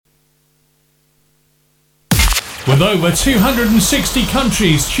with over 260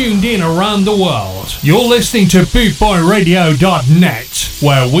 countries tuned in around the world. You're listening to BootboyRadio.net,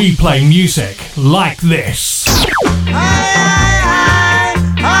 where we play music like this.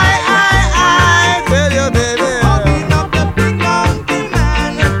 Tell you, baby. Open up the big mountain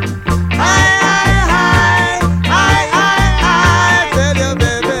man. Tell you,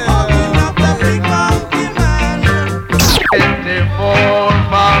 baby. Open up the big mountain man.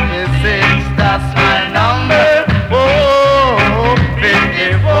 5446, that's my number. Oh,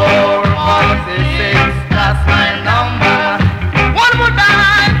 5446, that's my number. One more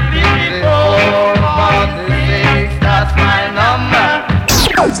time. 5446, that's my number.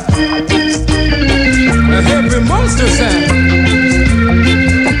 Every monster sound.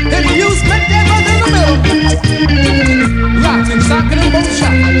 Then use make them in the middle. Rockin', sockin' and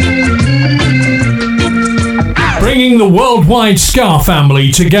motion. Bringing the worldwide ska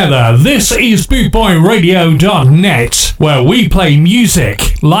family together, this is BootboyRadio.net, where we play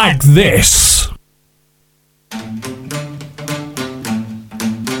music like this.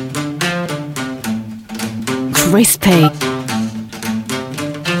 Crispy.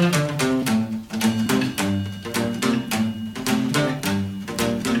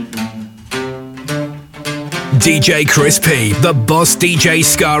 DJ Chris P, the Boss DJ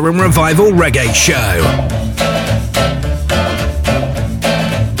Ska and Revival Reggae Show.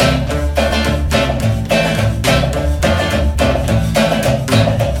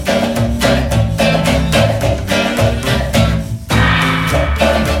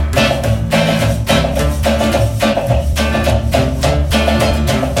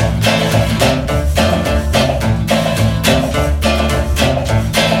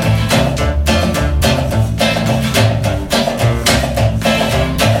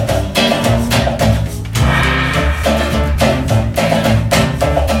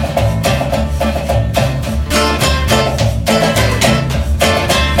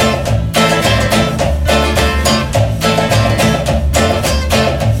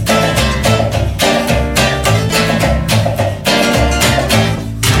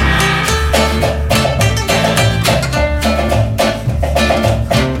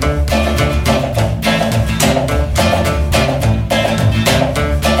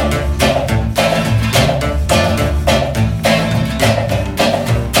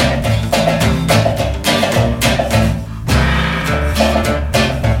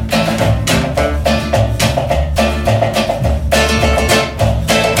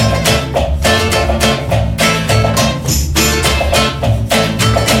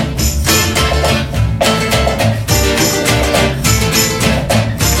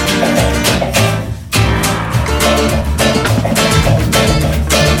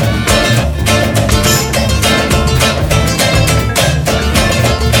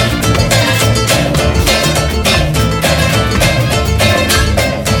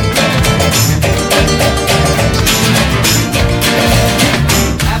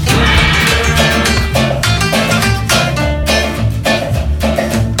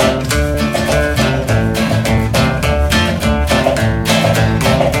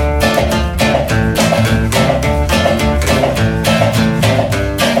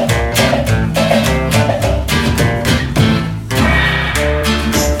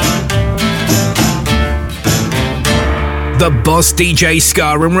 The Boss DJ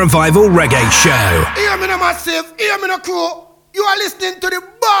Ska and Revival Reggae Show. Hear me no massive, hear me no crew. You are listening to the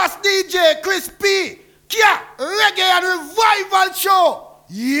Boss DJ Chris P. Yeah, Reggae and Revival Show.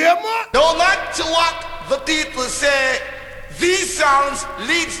 Yeah, man. Don't like to what the people say. These sounds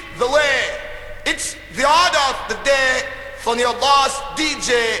leads the way. It's the order of the day from your Boss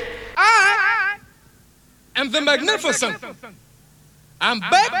DJ. I am the Magnificent. I'm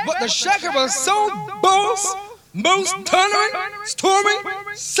back with the Shackable Soul Boss, most thundering, storming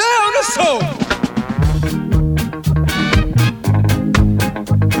sound of soul.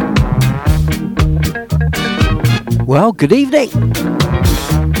 Well, good evening.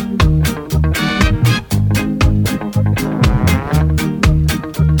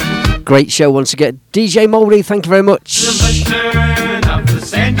 Great show once again. DJ Mouldy, thank you very much. The turn of the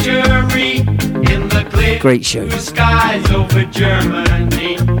century in the clear great show. Skies over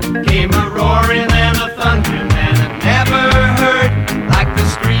Germany came a roaring and a thundering and I never heard like the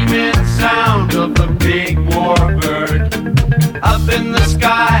screaming sound of a big warbird. Up in the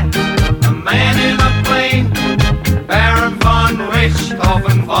sky, a man in a plane, Baron von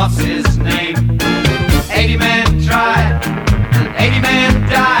Richthofen was his name. 80 men tried and 80 men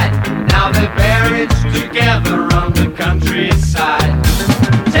died. Now they're buried together on the countryside.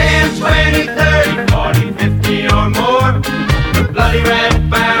 10, 20, 30, 40, 50 or more. The bloody Red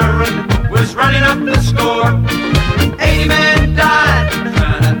Baron was running up the score.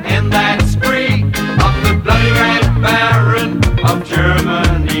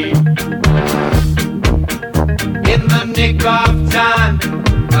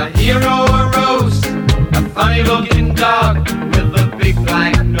 a hero arose, a funny-looking dog with a big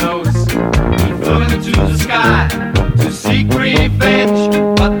black nose. He flew into the sky to seek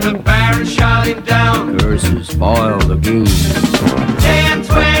revenge, but the Baron shot him down. Versus Boil the Goose. 10,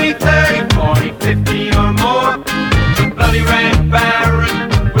 20, 30, 40, 50 or more. The bloody Red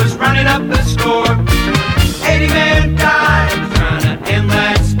Baron was running up the score. 80 men died trying to end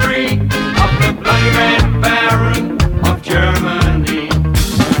that spree of the bloody Red Baron of Germany.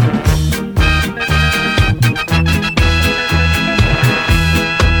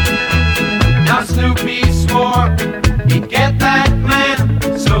 Now Snoopy swore he'd get that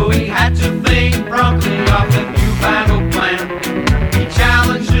man, so he had to think promptly of the new battle plan. He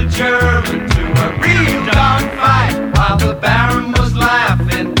challenged the German to a real dogfight. While the Baron was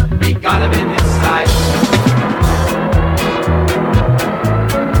laughing, he got him in his sights.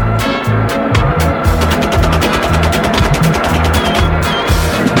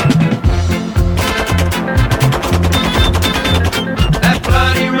 That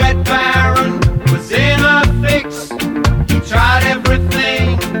bloody Red Baron was in a fix. He tried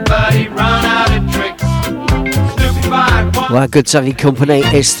everything, but he run out of tricks. Snoopy fired one. Well, good to have your company.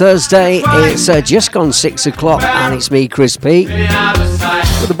 It's Thursday, it's just gone 6 o'clock, and it's me, Chris P, Out of sight.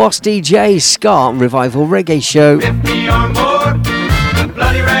 with the Boss DJ Ska and Revival Reggae Show. 50 or more, the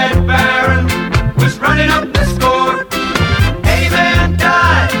bloody Red Baron was running up the score. 80 men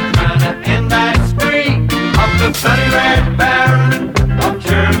died trying to end that spree of the bloody Red Baron of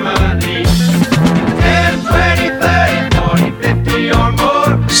Germany. 10, 20, 30, 40, 50 or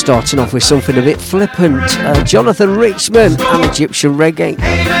more. Starting off with something a bit flippant. Jonathan Richman and Egyptian Reggae. 80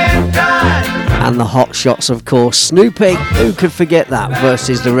 men died. And the Hot Shots, of course. Snoopy, who could forget that,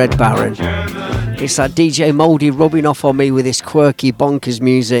 versus the Red Baron. It's that DJ Mouldy rubbing off on me with this quirky bonkers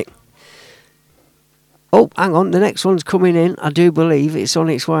music. Oh, hang on, the next one's coming in. I do believe it's on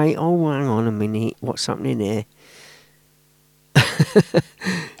its way. Oh, hang on a minute. What's happening here?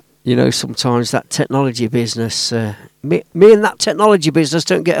 You know, sometimes that technology business, me and that technology business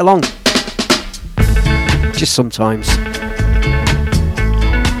don't get along. Just sometimes.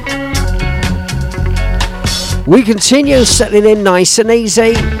 We continue settling in nice and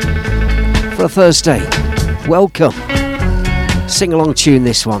easy for a Thursday. Welcome. Sing along tune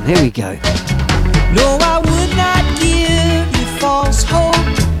this one. Here we go. No, I would not give you false hope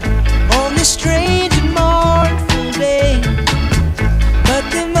on this strange and mournful day. But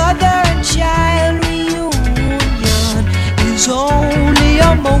the mother and child reunion is only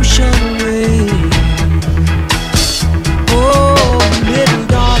a motion away. Oh, little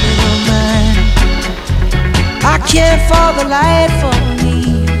darling of mine, I can't for the life of me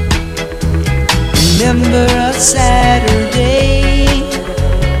remember a Saturday.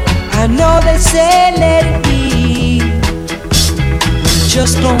 I know they say let it be, but it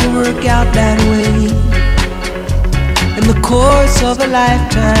just don't work out that way. And the course of a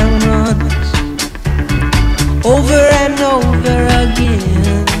lifetime runs over and over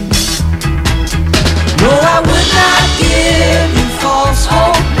again. No, I would not give you false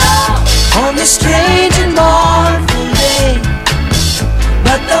hope on this strange and mournful day.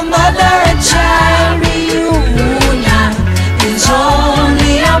 But the mother and child reunion is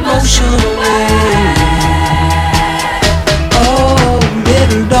only a motion away. Oh,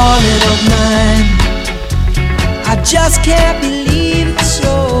 little darling of mine, I just can't believe it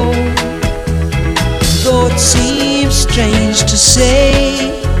so. Though it seems strange to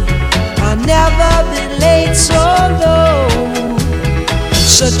say, I've never been late so low,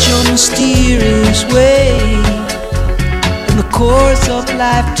 such a mysterious way. And the course of a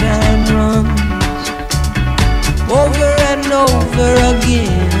lifetime runs over and over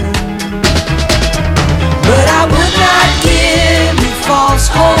again. But I would not give you false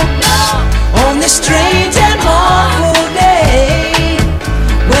hope on this strange and mournful day,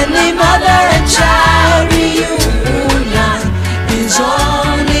 when the mother and child reunion is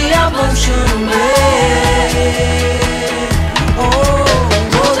only a motion away. Oh,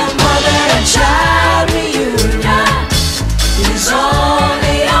 the mother and child reunion is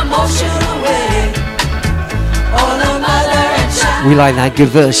only a motion away. Oh, the mother and child. We like that good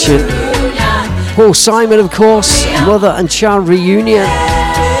version. Paul Simon, of course, Mother and Child Reunion.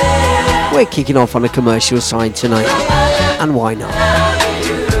 We're kicking off on a commercial side tonight, and why not?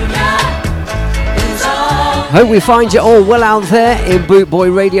 Hope we find you all well out there in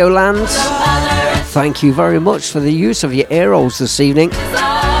Bootboy Radio Land. Thank you very much for the use of your ear holes this evening.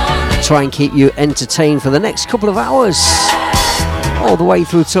 Try and keep you entertained for the next couple of hours, all the way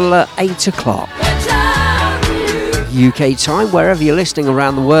through till 8 o'clock UK time, wherever you're listening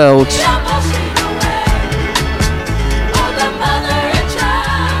around the world.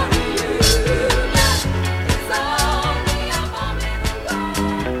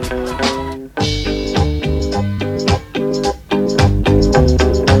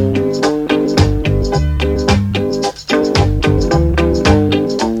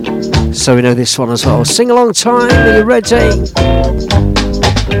 So we know this one as well. Sing along time, are you ready?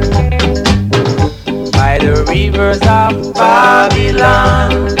 By the rivers of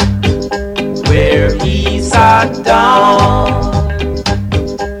Babylon, where he sat down,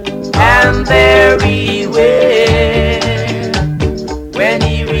 and there he went when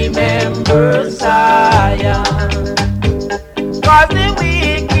he remembered Zion. 'Cause the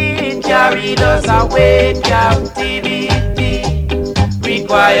wicked carried us away captivity,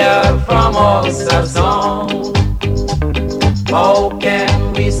 required from us a song. How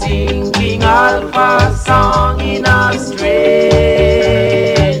can we sing King Alpha's song in a strange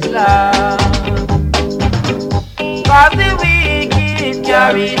land? 'Cause the wicked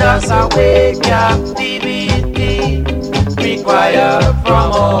carried us away captivity, required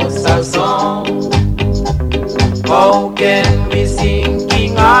from us a song. How can we sing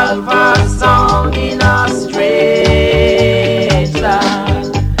King Alpha's song in a strange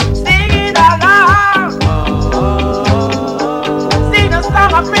land? Sing it aloud. Sing the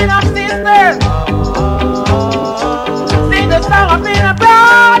song of freedom, sister. Sing the song of freedom, brother.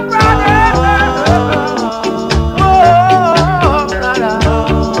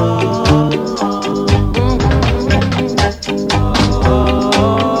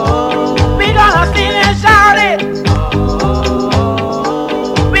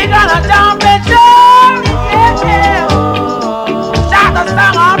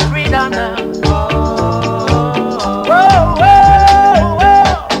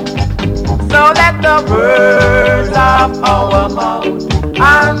 Our mouth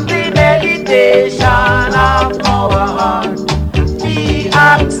and the meditation of our heart be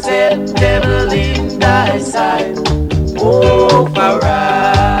acceptable in thy sight, O Father.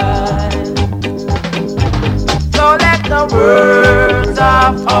 So let the words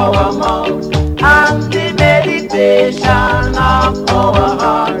of our mouth and the meditation of our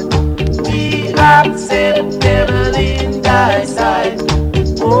heart be acceptable in thy sight,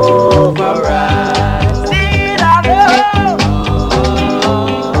 O Father.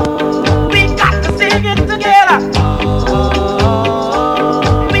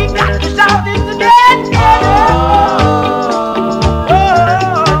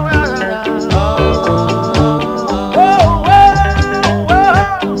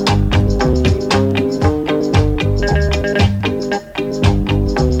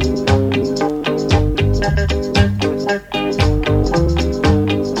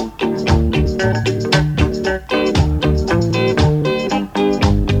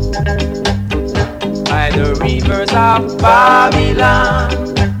 Babylon,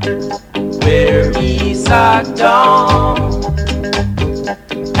 where he sat down,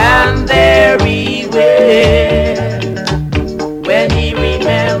 and there he went when he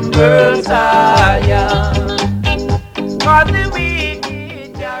remembered Zion. For the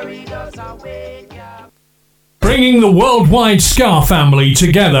wicked carried us away. Bringing the worldwide ska family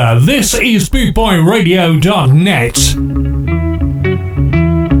together, this is BootboyRadio.net.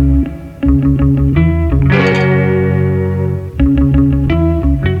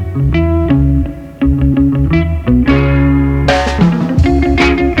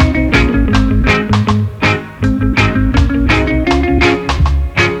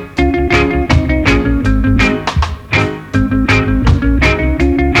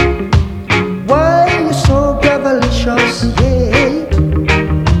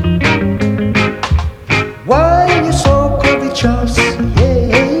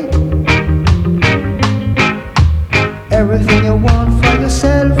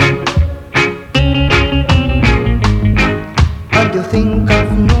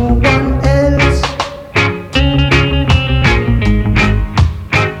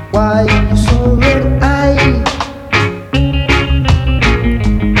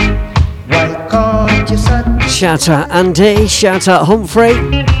 Shout out Andy, shout out Humphrey,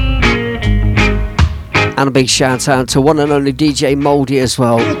 and a big shout out to one and only DJ Mouldy as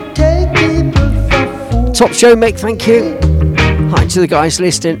well. Top show, Mick, thank you. Hi to the guys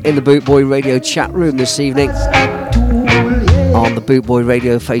listening in the Bootboy Radio chat room this evening on the Bootboy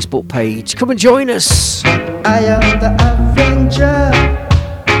Radio Facebook page. Come and join us. I am the Avenger.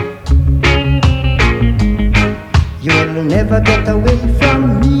 You'll never get away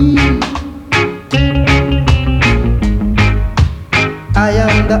from me. I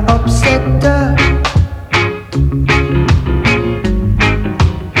am the upsetter.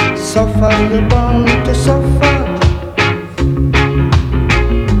 Suffer, you're born to suffer.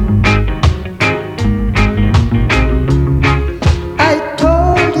 I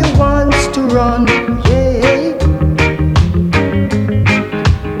told you once to run, yeah,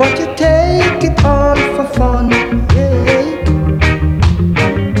 but you take it all for fun, yeah.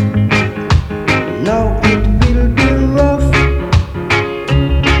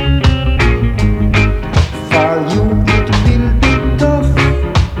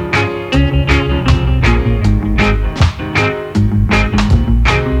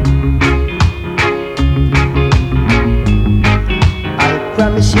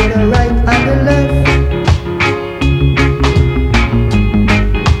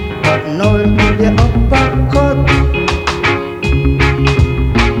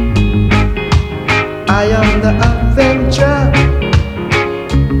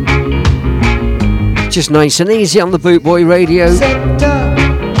 Just nice and easy on the Bootboy Radio.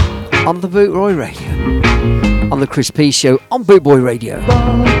 On the Bootboy Radio. On the Chris P Show on Bootboy Radio.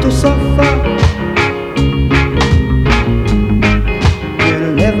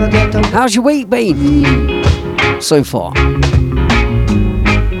 How's your week been so far?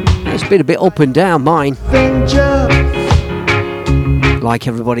 It's been a bit up and down, mine. Like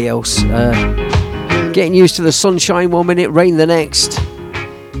everybody else. Getting used to the sunshine 1 minute, rain the next.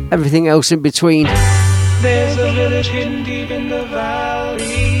 Everything else in between. There's a village hidden deep in the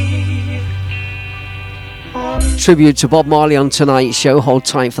valley. Tribute to Bob Marley on tonight's show. Hold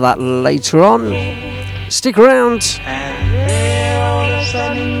tight for that later on. Stick around. And there all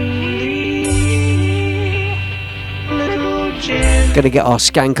suddenly, little Jim. Gonna get our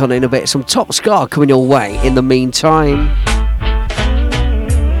skank on in a bit. Some Top Scar coming your way in the meantime.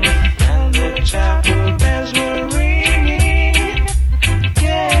 And the chapel bells were ringing.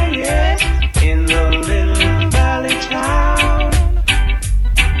 Yeah, yeah, in the little valley town.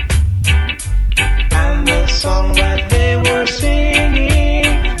 And the song that they were singing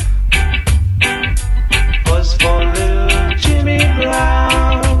was for little Jimmy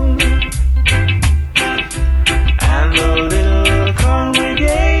Brown. And the little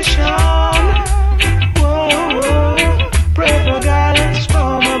congregation, whoa, whoa, pray for guidance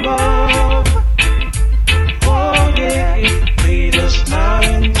from above. Oh yeah, lead us not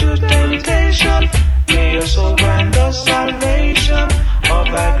into temptation. May your soul grant us salvation of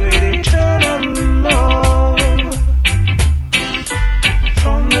thy great eternal love.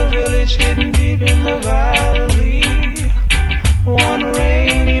 From the village hidden deep in the valley, one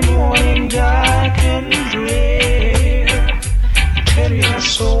rainy morning dark and drear, tell your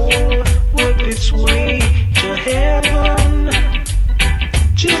soul worked its way to heaven.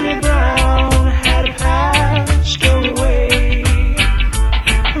 Jimmy Brown had passed away.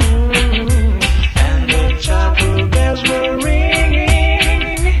 And the chapel bells were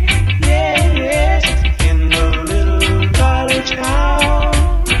ringing, yes, in the little valley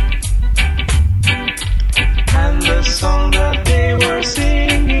town. And the song that they were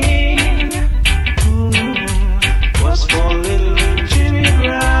singing was for little Jimmy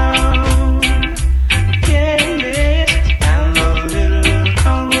Brown. Yes, and the little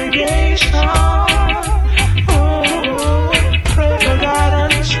congregation, oh, pray for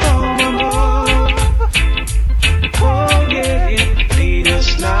guidance from above. Oh yeah, lead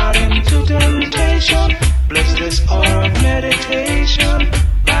us not into temptation. Bless this hour of meditation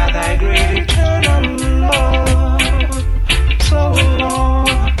by thy great eternal love. So long,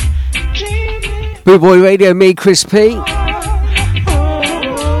 Jimmy. Bootboy Radio, me, Chris P. Oh,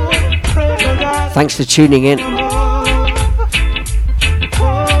 pray for guidance. Thanks for tuning in.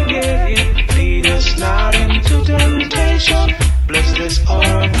 Oh yeah, lead us not into temptation. Bless this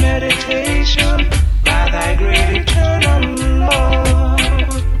hour of meditation by thy great eternal love.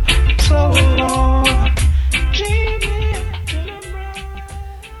 So long, Jimmy.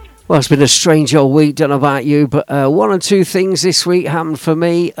 Well, it's been a strange old week, don't know about you, but one or two things this week happened for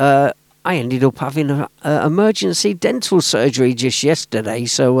me. I ended up having an emergency dental surgery just yesterday,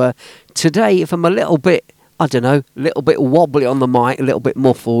 so today, if I'm a little bit, I don't know, a little bit wobbly on the mic, a little bit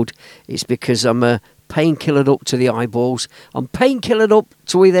muffled, it's because I'm painkillered up to the eyeballs. I'm painkillered up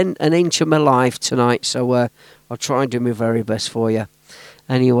to within an inch of my life tonight, so I'll try and do my very best for you.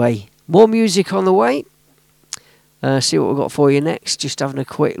 Anyway, more music on the way. See what we've got for you next. Just having a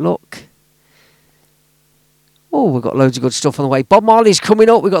quick look. Oh, we've got loads of good stuff on the way. Bob Marley's coming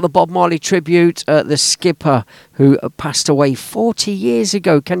up. We've got the Bob Marley tribute. The skipper who passed away 40 years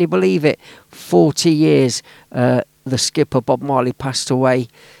ago. Can you believe it? 40 years. The skipper, Bob Marley, passed away.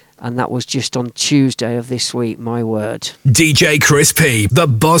 And that was just on Tuesday of this week, my word. DJ Chris P, the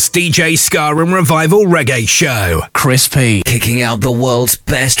Boss DJ Ska and Revival Reggae Show. Chris P, kicking out the world's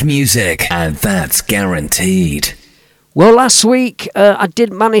best music. And that's guaranteed. Well, last week I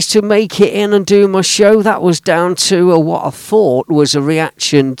did manage to make it in and do my show. That was down to what I thought was a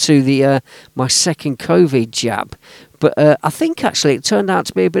reaction to the my second COVID jab. But I think actually it turned out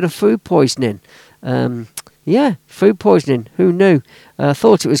to be a bit of food poisoning. Yeah, food poisoning. Who knew? I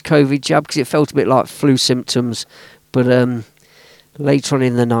thought it was COVID jab because it felt a bit like flu symptoms. But later on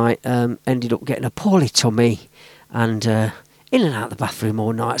in the night, ended up getting a poorly tummy and in and out of the bathroom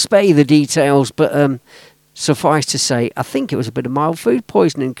all night. Spare you the details, but... suffice to say, I think it was a bit of mild food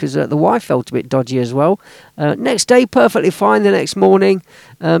poisoning because the wife felt a bit dodgy as well. Next day, perfectly fine. The next morning,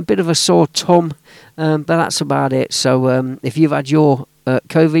 bit of a sore tum, but that's about it. So if you've had your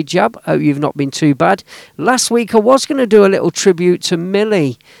COVID jab. Hope you've not been too bad. Last week I was going to do a little tribute to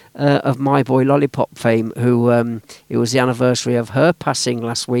Millie of My Boy Lollipop fame, who it was the anniversary of her passing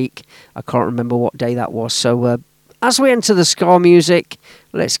last week. I can't remember what day that was. So as we enter the ska music,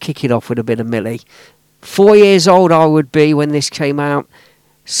 let's kick it off with a bit of Millie. 4 years old I would be when this came out,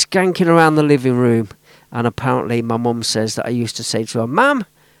 skanking around the living room, and apparently my mum says that I used to say to her, "Mum,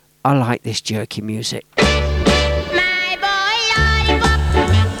 I like this jerky music."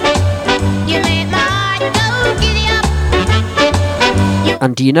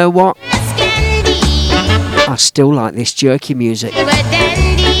 And do you know what? I still like this jerky music.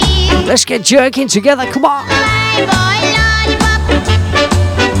 Let's get jerking together, come on!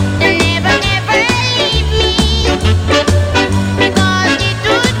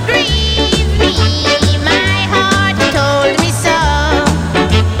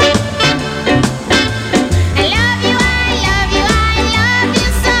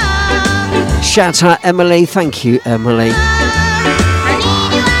 Shout out Emily, thank you Emily.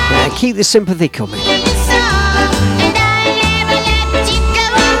 Yeah, keep the sympathy coming. Yeah,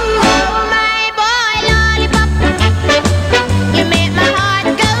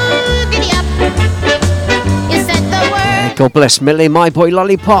 God bless Millie, My Boy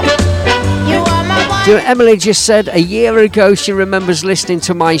Lollipop. Do you know, Emily just said a year ago she remembers listening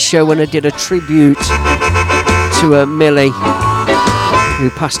to my show when I did a tribute to Millie, who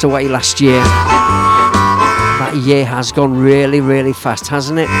passed away last year. That year has gone really, really fast,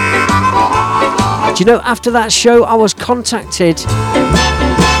 hasn't it? Do you know, after that show, I was contacted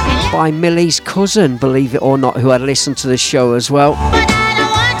by Millie's cousin, believe it or not, who had listened to the show as well.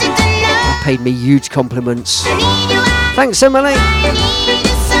 Paid me huge compliments. Thanks, Emily.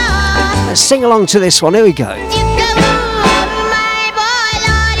 Let's sing along to this one. Here we go.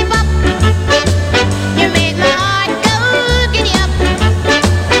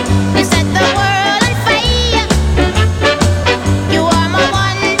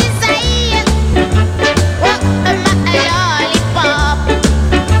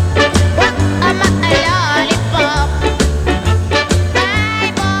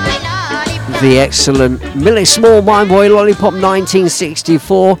 The excellent Millie Small, My Boy Lollipop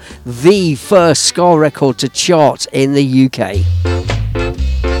 1964, the first ska record to chart in the UK.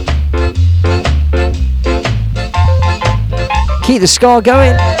 Keep the ska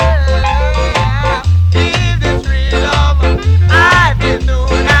going.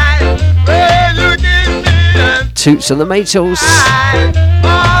 Toots and the Maytals.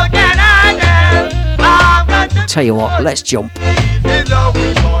 Tell you what, let's jump.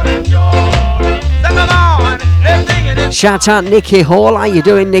 Shout out Nikki Hall, how you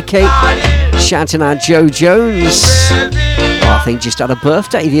doing, Nikki? Shouting out Joe Jones. Oh, I think just had a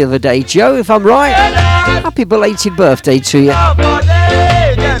birthday the other day, Joe, if I'm right. Happy belated birthday to you.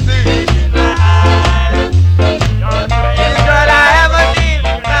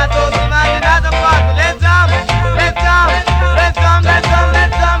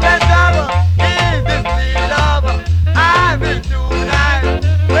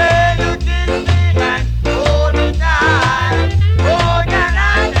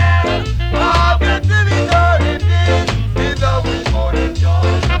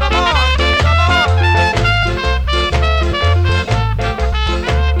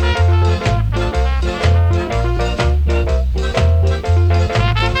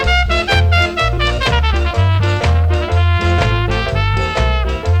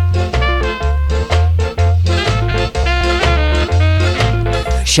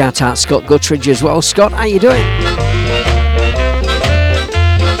 Shout out Scott Guttridge as well. Scott, how you doing?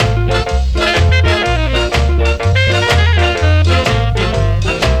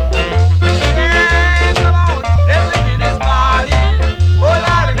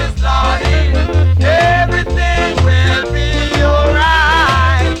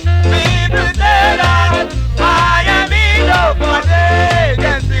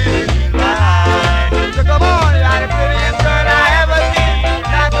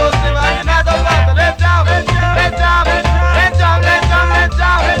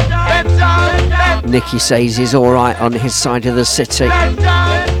 Nicky says he's alright on his side of the city.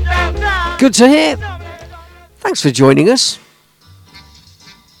 Good to hear. Thanks for joining us.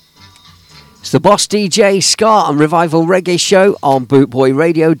 It's the Boss DJ Ska and Revival Reggae Show on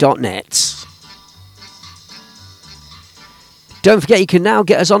bootboyradio.net. Don't forget you can now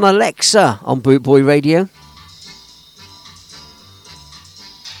get us on Alexa on Bootboy Radio.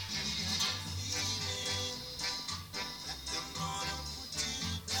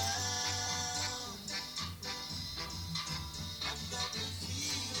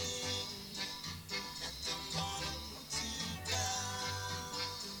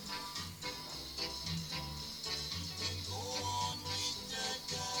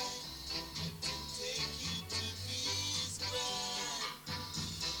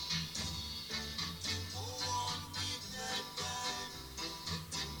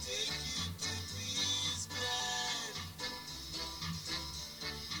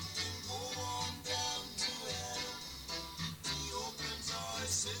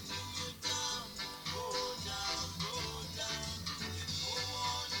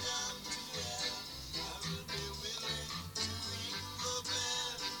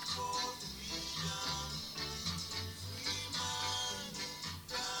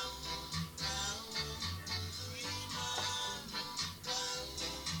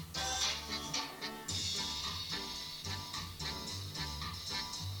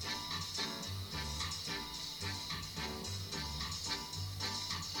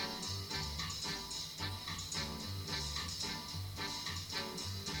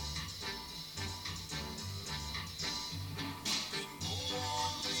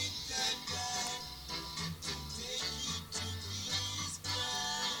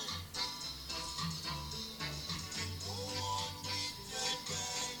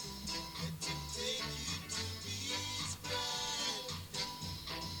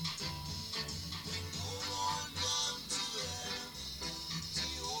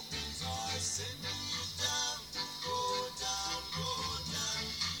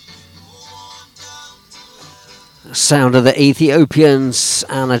 Sound of the Ethiopians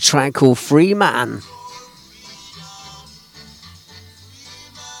and a track called Free Man.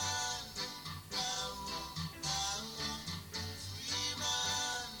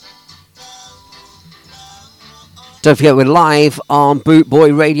 Don't forget we're live on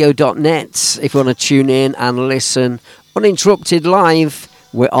bootboyradio.net. If you want to tune in and listen uninterrupted live,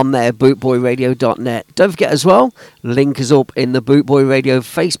 we're on there, bootboyradio.net. Don't forget as well, link us up in the Bootboy Radio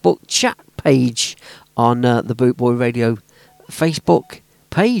Facebook chat page on the Bootboy Radio Facebook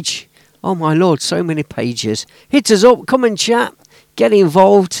page. Oh my lord, so many pages. Hit us up, come and chat, get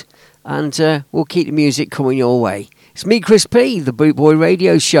involved, and we'll keep the music coming your way. It's me, Chris P, the Bootboy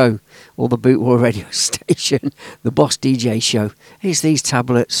Radio Show, or the Bootboy Radio Station, the Boss DJ Show. It's these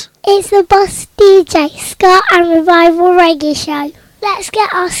tablets. It's the Boss DJ Ska and Revival Reggae Show. Let's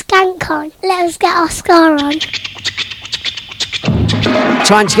get our skank on. Let's get our ska on.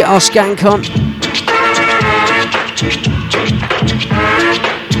 Time to get our skank on.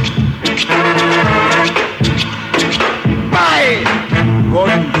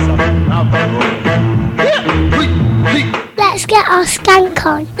 Let's get our skank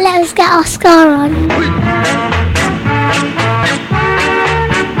on. Let's get our ska on.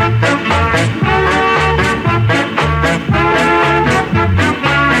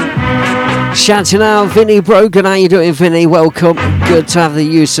 Shouting out Vinny Brogan, how you doing, Vinny? Welcome. Good to have the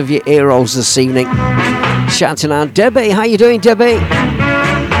use of your ear rolls this evening. Shouting out Debbie, how you doing, Debbie?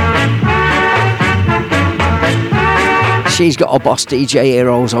 She's got her Boss DJ ear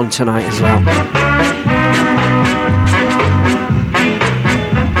rolls on tonight as well.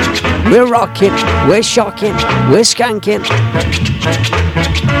 We're rocking, we're shocking, we're skanking.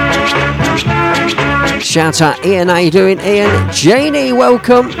 Shout out Ian, how you doing, Ian? Janie,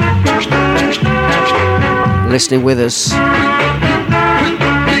 welcome. Listening with us.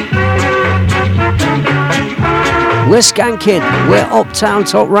 We're skanking, we're uptown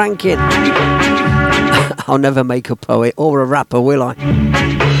top ranking. I'll never make a poet or a rapper, will I?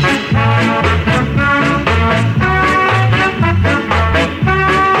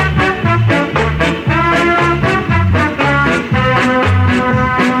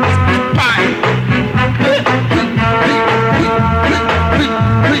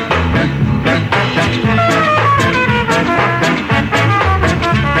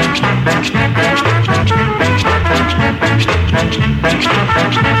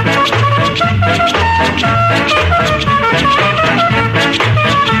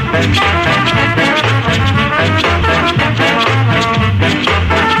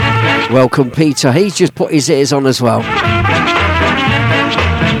 Welcome, Peter. He's just put his ears on as well.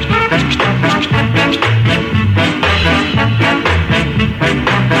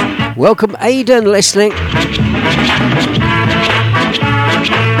 Welcome, Aidan, listening.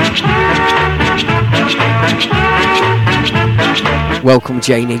 Welcome,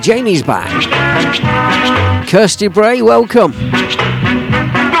 Janie. Janie's back. Kirsty Bray, welcome.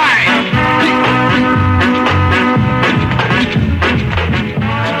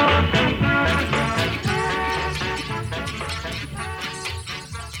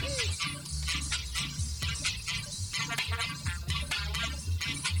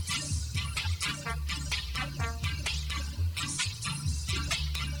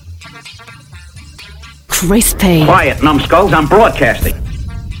 Chris P. Quiet, numbskulls, I'm broadcasting.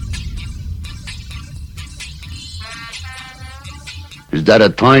 Is that a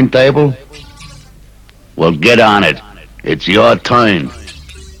timetable? Well, get on it. It's your time.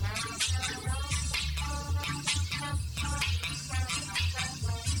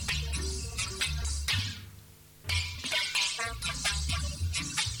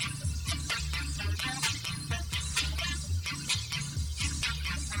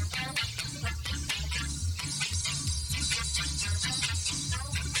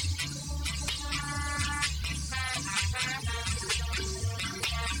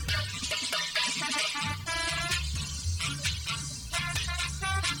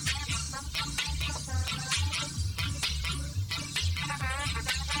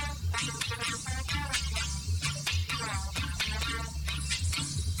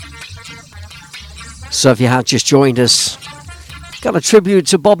 So if you have just joined us, got a tribute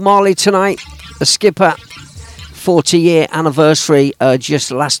to Bob Marley tonight, the skipper. 40-year anniversary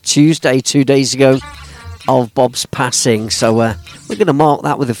just last Tuesday, 2 days ago, of Bob's passing. So we're going to mark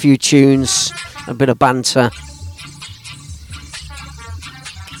that with a few tunes, a bit of banter.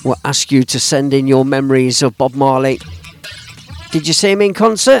 We'll ask you to send in your memories of Bob Marley. Did you see him in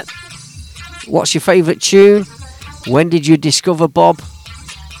concert? What's your favourite tune? When did you discover Bob?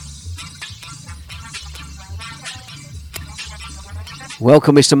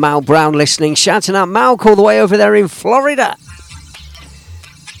 Welcome, Mr. Mal Brown, listening. Shouting out Malk all the way over there in Florida.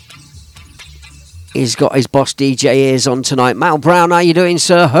 He's got his boss DJ ears on tonight. Mal Brown, how you doing,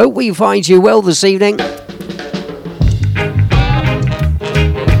 sir? Hope we find you well this evening.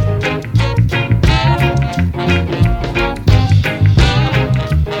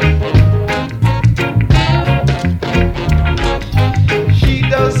 She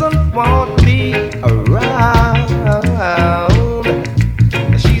doesn't want me around.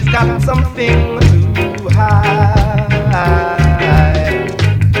 She's got something to hide.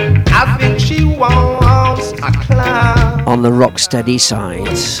 I think she wants a clown. On the Rocksteady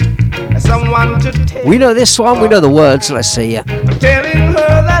sides. Someone to take. We know this one, we know the words, let's see ya. I'm telling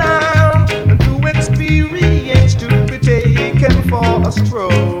her that I'm too experienced to be taken for a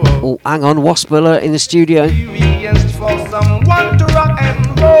stroll. Oh, hang on, Wasp alert in the studio. Experienced for someone to rock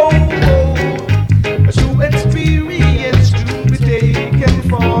and roll. Too experienced to be taken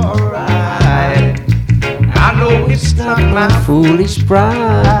for a ride. I know it's not my foolish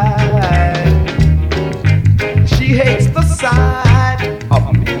pride. She hates the sight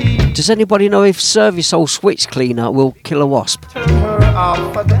of me. Does anybody know if Service Old Switch Cleaner will kill a wasp? Turn her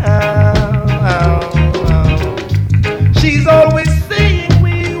off or down. She's always saying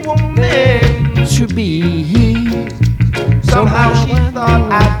we were meant to be. Somehow she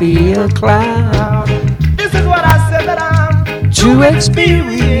thought I'd be a clown. This is what I said, that I'm too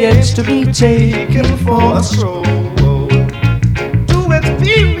experienced to be taken for a stroll. Too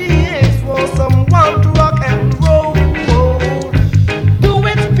experienced for someone to rock and roll. Too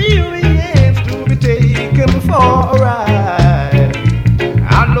experienced to be taken for a ride.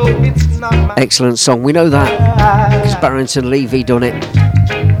 I know it's not my excellent song, we know that. Because Barrington Levy done it.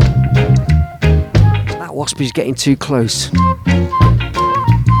 That wasp is getting too close.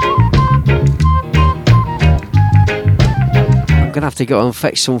 I'm gonna have to go and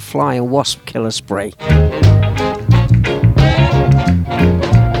fetch some fly and wasp killer spray.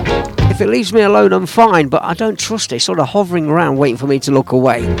 If it leaves me alone, I'm fine, but I don't trust it. It's sort of hovering around waiting for me to look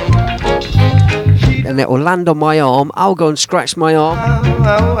away. And it will land on my arm, I'll go and scratch my arm,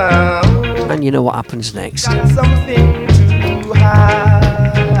 and you know what happens next. Got something to hide.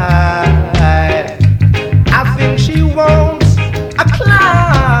 I think she wants a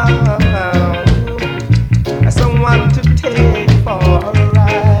clown, someone to take for a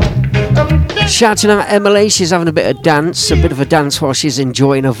ride. Shouting out Emily, she's having a bit of dance, a bit of a dance while she's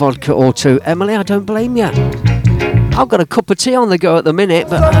enjoying a vodka or two. Emily, I don't blame you. I've got a cup of tea on the go at the minute,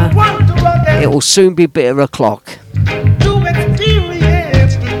 but it will soon be bitter o'clock.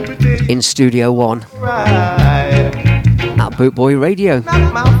 In Studio 1 at Bootboy Radio.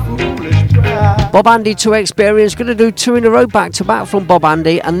 Bob Andy 2 Experience, going to do 2 in a row back to back from Bob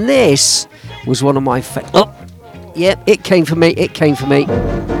Andy, and this was one of my yep, it came for me, it came for me.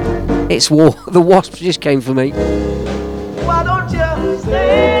 It's the Wasp just came for me. Why don't you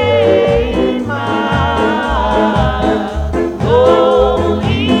stay in my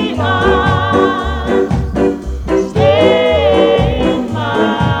lonely arms? Stay in my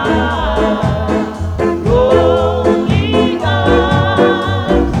lonely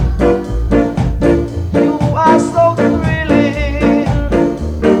arms. You are so thrilling,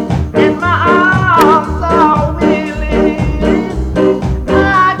 and my arms are willing.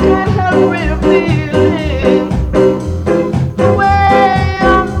 I can't help feeling the way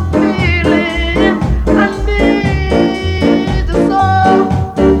I'm feeling. I need the soul.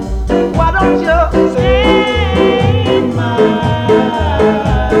 Why don't you stay in my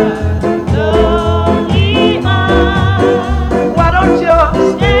lonely arms? Why don't you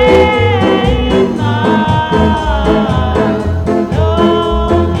stay in my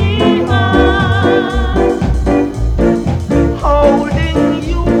lonely arms? Holding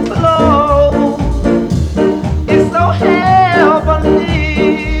you close is so heavenly.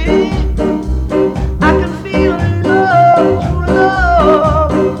 I can feel love, true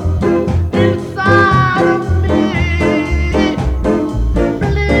love, inside of me.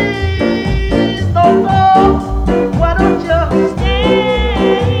 Please don't go. Why don't you stay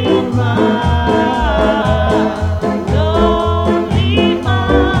in my lonely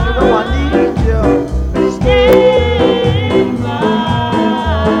arms? You know I need you. Stay in my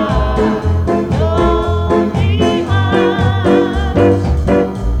lonely arms.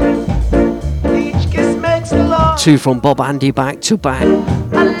 Each kiss makes love 2 from Bob Andy back to back.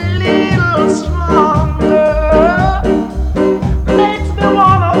 a little stronger. Makes me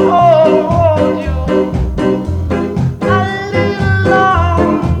wanna hold you a little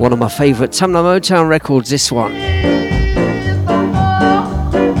longer. One of my favourite Tamla Motown records, this one.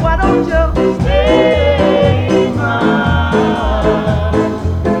 Why don't you stay in my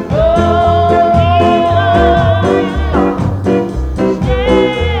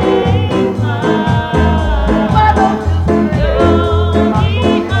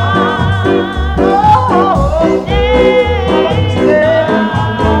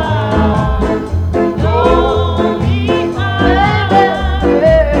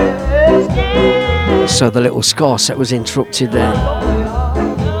So the little score set was interrupted there.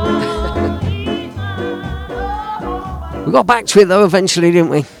 We got back to it though eventually, didn't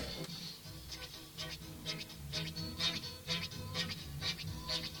we?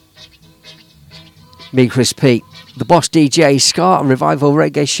 Me, Chris P, the Boss DJ, Ska and Revival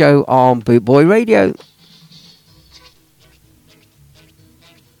Reggae Show on Bootboy Radio.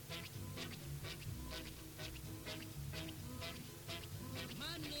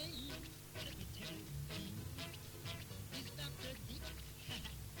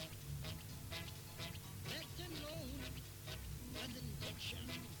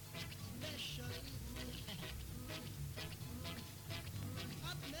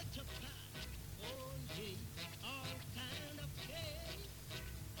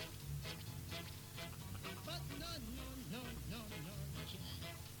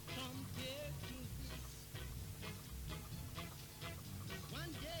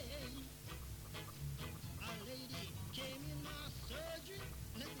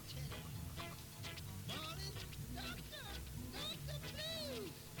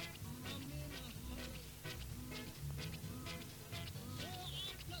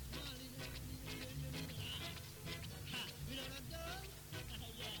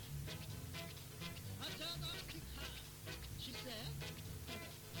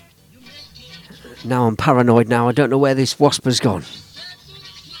 Now I'm paranoid now. I don't know where this wasp has gone.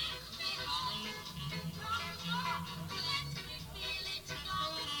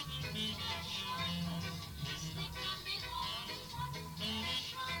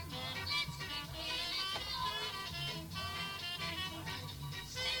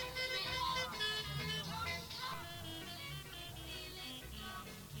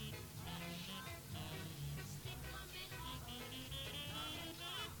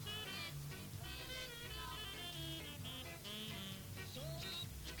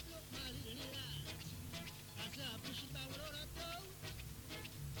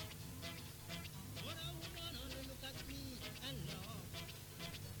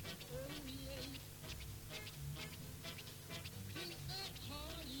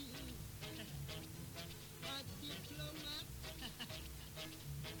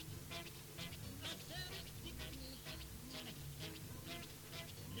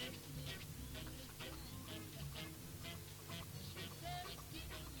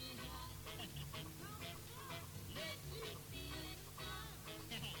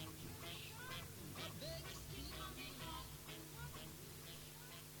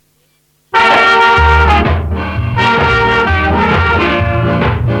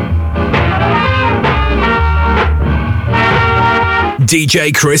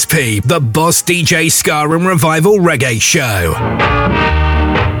 DJ Chris P, the Boss DJ Ska and Revival Reggae Show.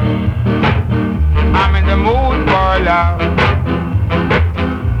 I'm in the mood for love,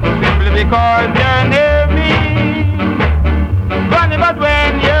 simply because you're near me. Funny, but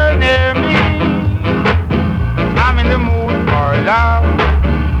when you're near me, I'm in the mood for love.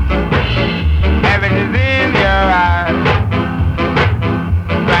 Heaven is in your eyes,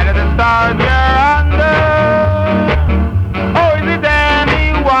 bright as the stars you're under.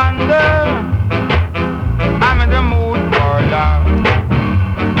 I'm in the mood for love.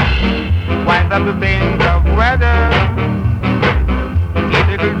 Winds up to think of weather. Each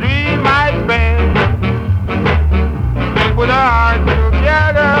little dream I spend. We put our hearts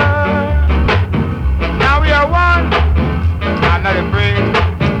together. Now we are one. I'm not afraid.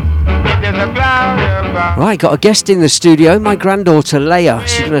 If there's a cloud above. Right, got a guest in the studio. My granddaughter Leia.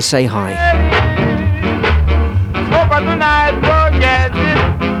 She's going to say hi. Oh, but tonight, forget it.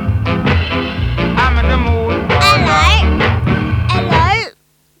 I'm in the mood for love.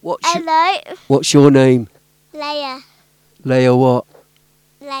 Hello. What's your name? Leia. Leia what?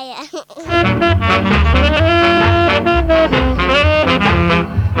 Leia.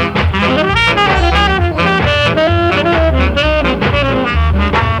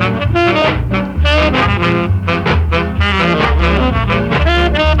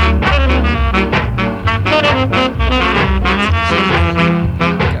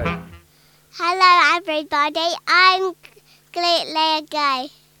 Hello everybody, I'm Great Leia Guy.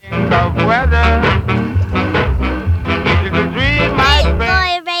 Of weather, it's a dream I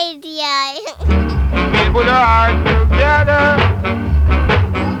Boy Radio. We put our hearts together.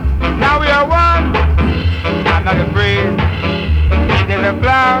 Now we are one. I'm not afraid. There's a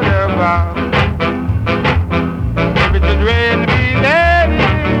cloud above. If it should rain, be let it.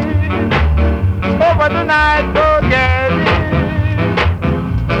 Over tonight, forget it.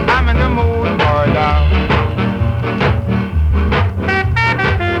 I'm in the mood for love.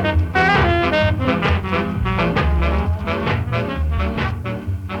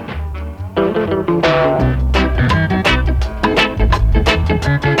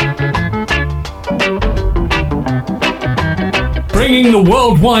 Bringing the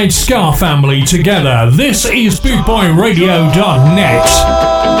worldwide ska family together, this is BootboyRadio.net.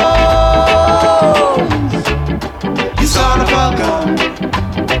 You son of a gun,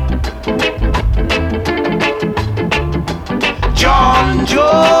 John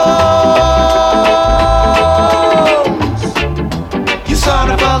Jones. You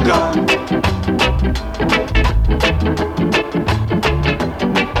son of a gun.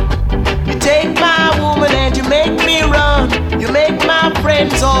 You take my woman and you make me run. You make my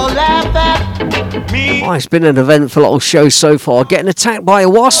friends all laugh at me. Oh, it's been an eventful little show so far. Getting attacked by a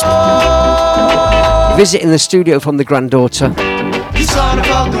wasp. Visiting the studio from the granddaughter. You son of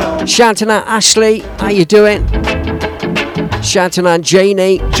a gun. Shouting at Ashley, how you doing? Shouting at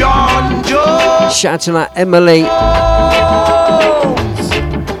Janie. John Jones. Shouting at Emily.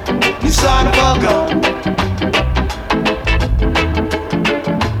 You son of a gun.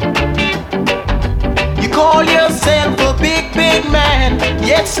 You call yourself a big, big man,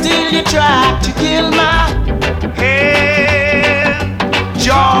 yet still you try to kill my head.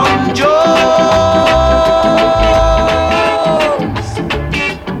 John Jones.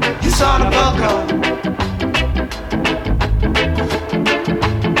 You son of a gun.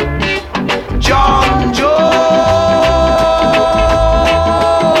 John Jones,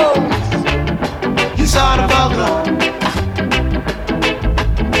 you son of a gun.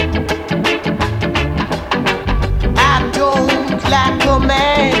 I don't like a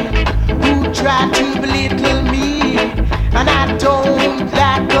man who try to belittle me, and I don't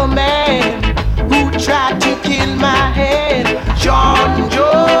like a man who try to kill my head. John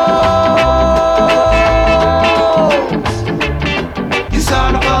Jones, you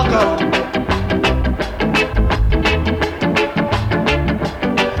son of a gun.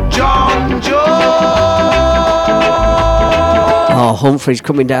 Oh, Humphrey's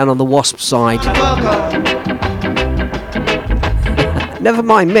coming down on the wasp side. Never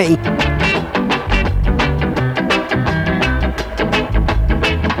mind me.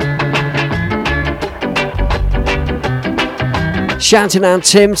 Shouting out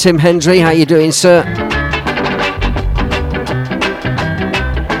Tim Hendry, how you doing, sir?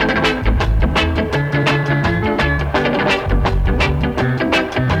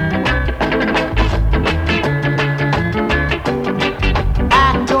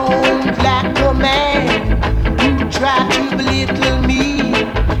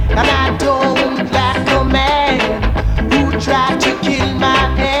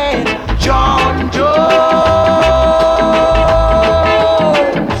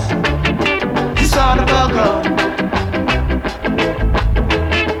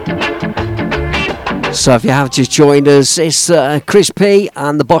 So if you have just joined us, it's Chris P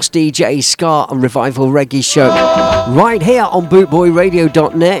and the Boss DJ Ska and Revival Reggae Show right here on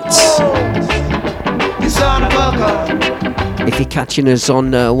bootboyradio.net. If you're catching us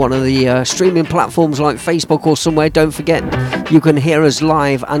on one of the streaming platforms like Facebook or somewhere, don't forget you can hear us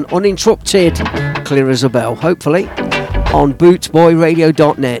live and uninterrupted, clear as a bell, hopefully, on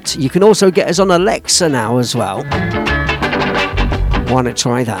bootboyradio.net. You can also get us on Alexa now as well. Why not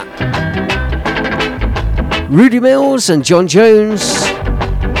try that? Rudy Mills and John Jones.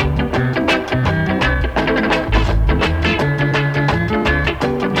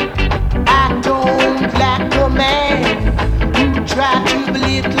 I don't like a man who try to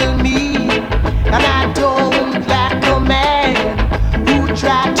belittle me, and I don't like a man who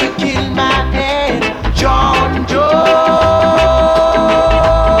try to kill my head. John Jones,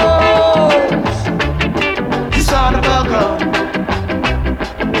 you son of a gun.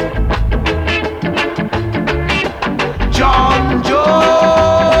 John Jones,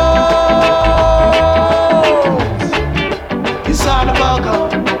 you son of a gun.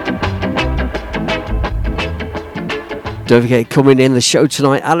 Don't forget, coming in the show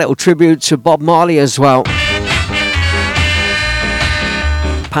tonight, a little tribute to Bob Marley as well.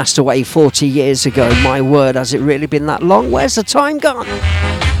 Passed away 40 years ago. My word, has it really been that long? Where's the time gone?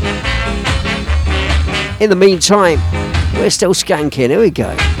 In the meantime, we're still skanking. Here we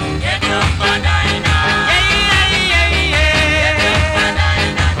go.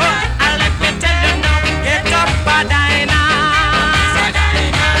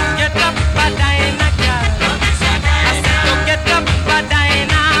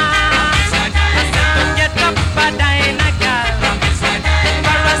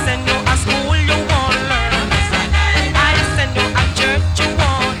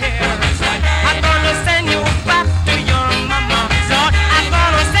 I'm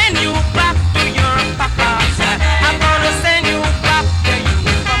gonna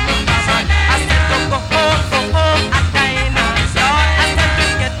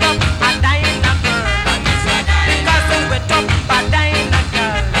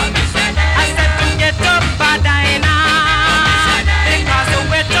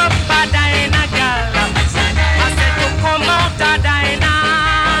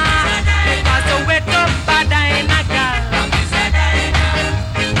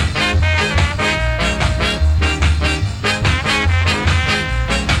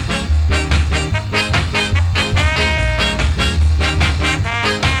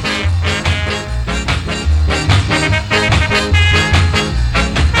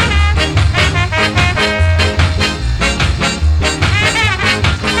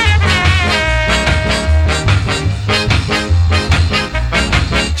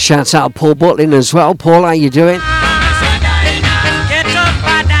Shouts out Paul Butlin as well. Paul, how you doing?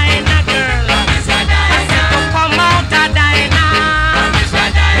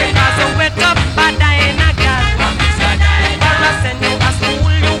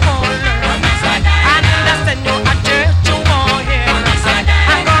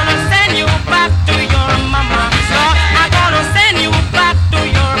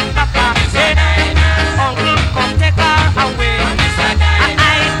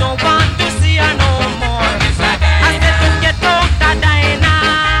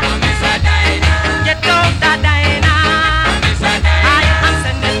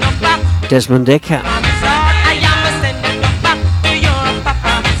 Desmond Decker.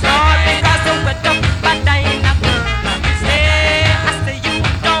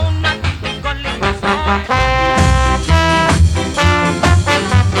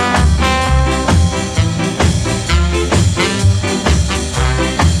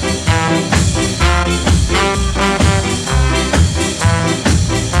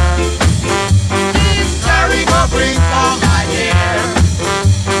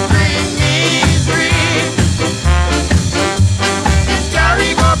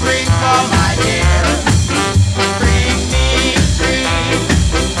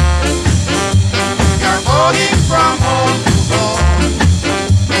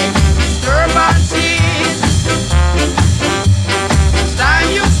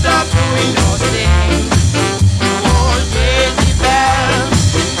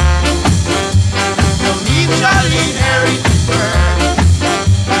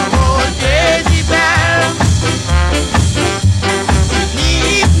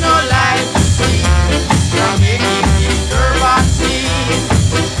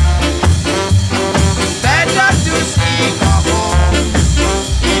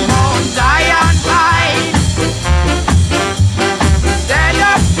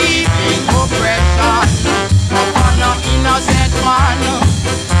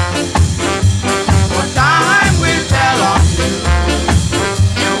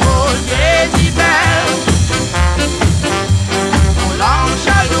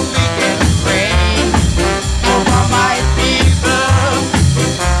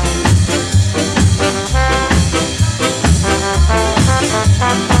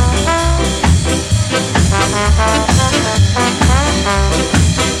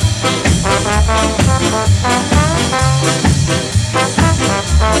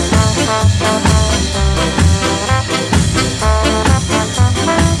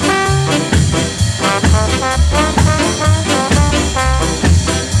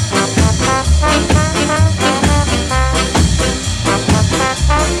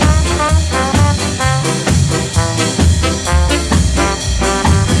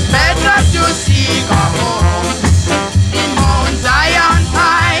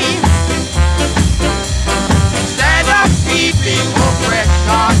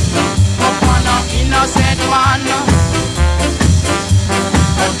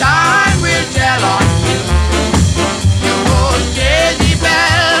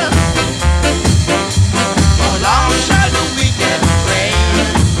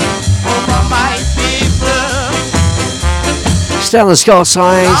 Down the Scar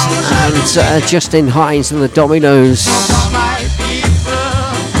side and Justin Hines and the Dominoes.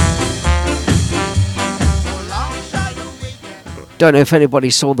 Don't know if anybody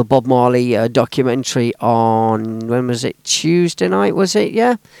saw the Bob Marley documentary on, when was it, Tuesday night, was it?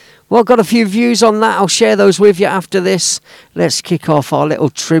 Yeah. Well, got a few views on that. I'll share those with you after this. Let's kick off our little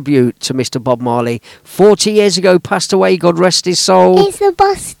tribute to Mr. Bob Marley. 40 years ago, passed away, God rest his soul. It's the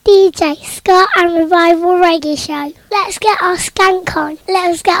Boss DJ, Ska and Revival Reggae Show. Let's get our skank on.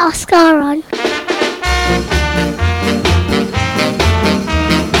 Let's get our ska on.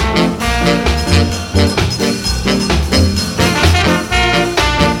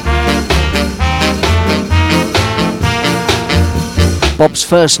 Bob's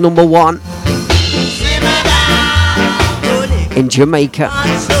first number one in Jamaica,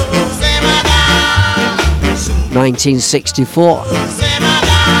 1964. Say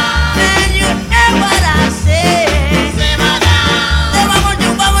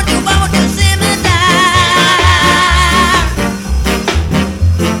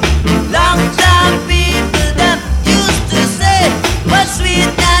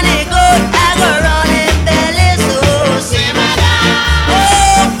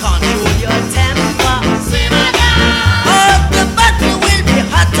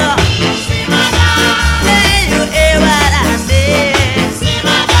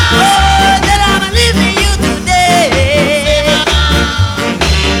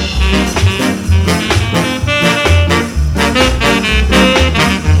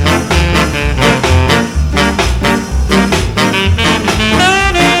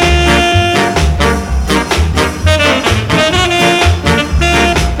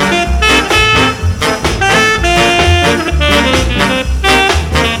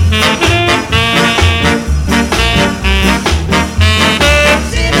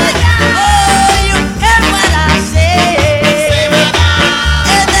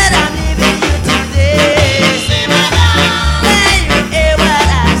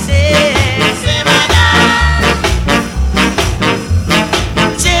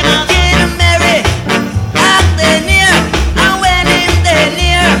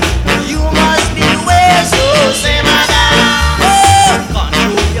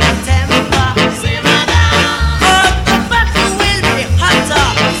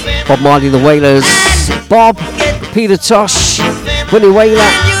Marley and the Wailers, Bob, Peter Tosh, Bunny Wailer,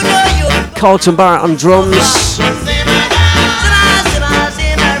 Carlton Barrett on drums,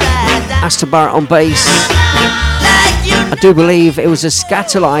 Astor Barrett on bass. I do believe it was the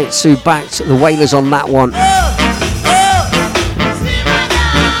Scatterlights who backed the Wailers on that one.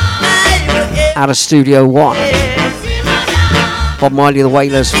 Out of Studio One. Bob Marley and the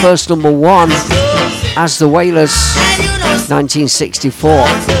Wailers, first number one as the Wailers, 1964.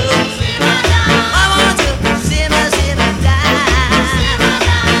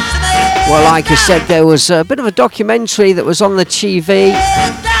 Well, like I said, there was a bit of a documentary that was on the TV.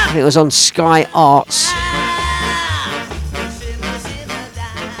 I think it was on Sky Arts.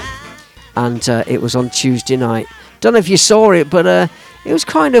 And it was on Tuesday night. Don't know if you saw it, but it was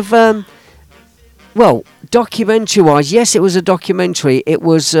kind of... well, documentary-wise, yes, it was a documentary. It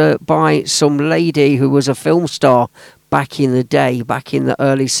was by some lady who was a film star back in the day, back in the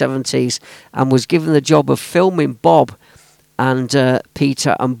early 70s, and was given the job of filming Bob and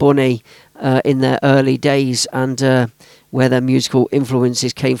Peter and Bunny in their early days, and where their musical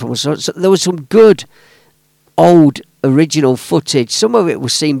influences came from. So there was some good old original footage. Some of it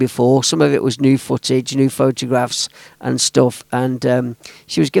was seen before, some of it was new footage, new photographs and stuff, and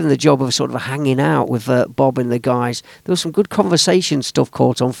she was given the job of sort of hanging out with Bob and the guys. There was some good conversation stuff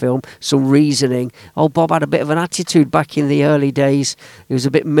caught on film, some reasoning. Bob had a bit of an attitude back in the early days. He was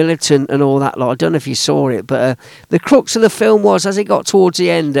a bit militant and all that lot. I don't know if you saw it, but the crux of the film was, as it got towards the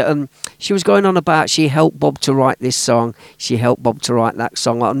end, she was going on about she helped Bob to write this song, she helped Bob to write that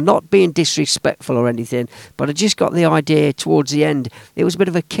song. I'm not being disrespectful or anything, but I just got the idea towards the end. It was a bit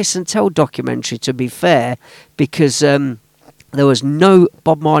of a kiss and tell documentary, to be fair, because there was no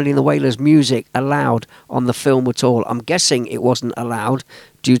Bob Marley and the Wailers music allowed on the film at all. I'm guessing it wasn't allowed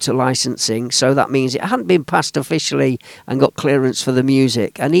due to licensing, so that means it hadn't been passed officially and got clearance for the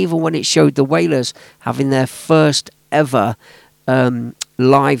music. And even when it showed the Wailers having their first ever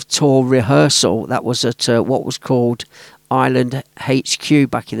live tour rehearsal, that was at what was called Island HQ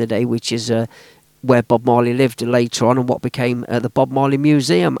back in the day, which is where Bob Marley lived later on, and what became the Bob Marley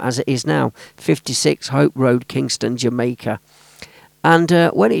Museum as it is now, 56 Hope Road, Kingston, Jamaica. And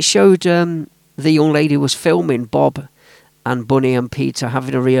when it showed the young lady was filming Bob and Bunny and Peter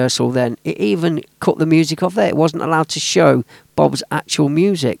having a rehearsal, then it even cut the music off there. It wasn't allowed to show Bob's actual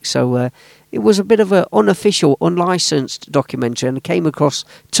music, so it was a bit of an unofficial, unlicensed documentary, and it came across,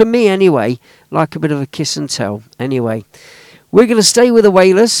 to me anyway, like a bit of a kiss and tell. Anyway, we're going to stay with the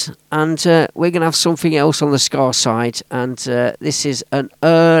Wailers, and we're going to have something else on the ska side, and this is an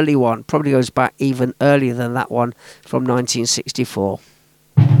early one, probably goes back even earlier than that one, from 1964.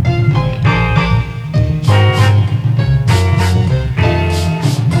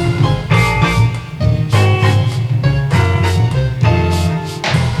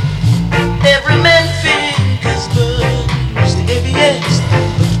 Every man think his blues, the heaviest,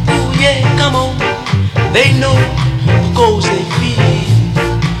 ooh yeah, come on, they know. Goes they feel.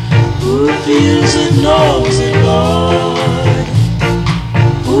 Who feels it knows it, Lord.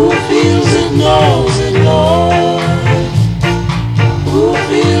 Who feels it knows it, Lord. Who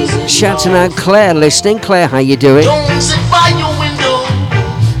feels it. Shouting out Claire listening. Claire, how you doing? Don't sit by your window,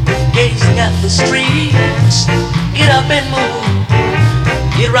 gazing at the streets. Get up and move.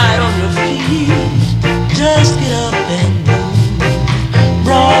 Get right on your feet. Just get up and move.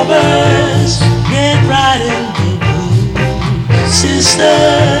 Robbers, get right in.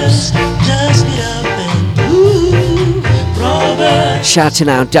 Sisters, just get up and move. Robert. Shouting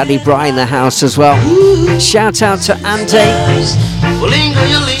out Daddy Brian in the house as well. Shout out to Andy.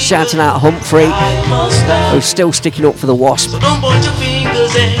 Shouting out Humphrey, who's still sticking up for the Wasp.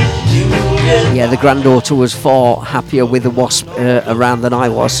 Yeah, the granddaughter was far happier with the Wasp around than I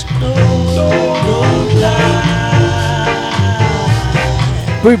was.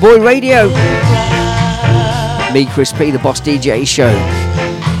 Brew Boy Radio. Me, Chris P, the Boss DJ Show.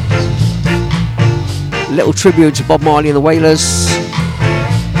 Little tribute to Bob Marley and the Wailers.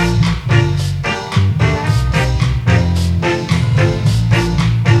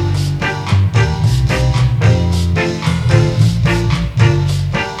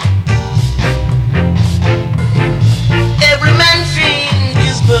 Every man feels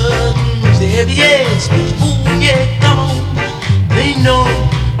his burdens, the heaviest, but ooh yeah, come on. They know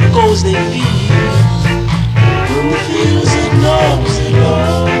because they feel. Who feels it knows it,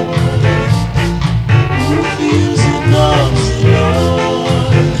 Lord. Who feels it knows it,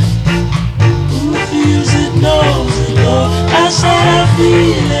 Lord. Who feels it knows it, Lord. I said I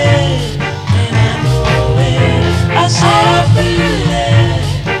feel it, and I know it. I said I feel it,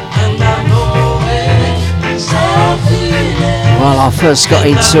 and I know it. I said I feel it. Well, I first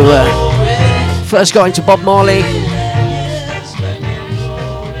got into Bob Marley,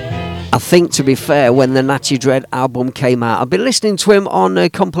 I think, to be fair, when the Natty Dread album came out. I've been listening to him on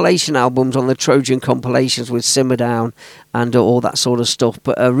compilation albums, on the Trojan compilations with Simmer Down and all that sort of stuff,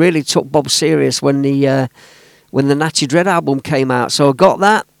 but I really took Bob serious when the Natty Dread album came out. So I got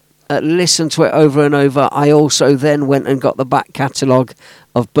that, listened to it over and over. I also then went and got the back catalogue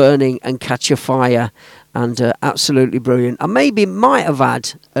of Burning and Catch a Fire, and absolutely brilliant. I maybe might have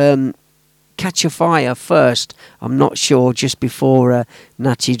had Catch a Fire first, I'm not sure, just before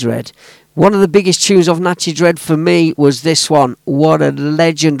Natty Dread. One of the biggest tunes of Natty Dread for me was this one. What a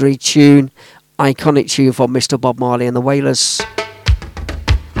legendary tune, iconic tune from Mr. Bob Marley and the Wailers.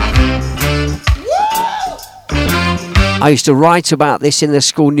 I used to write about this in the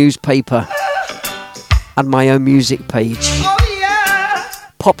school newspaper. Had my own music page.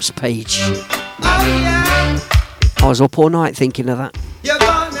 Pop's page. I was up all night thinking of that. You're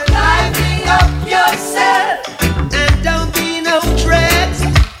gonna liven up yourself and don't be no dreads.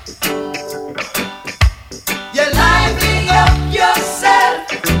 You're livening up yourself,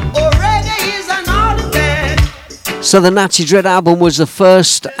 or reggae is an order. So the Natty Dread album was the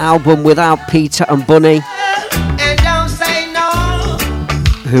first album without Peter and Bunny, And don't say no.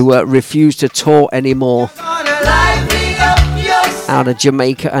 who refused to tour anymore Gonna liven up yourself. out of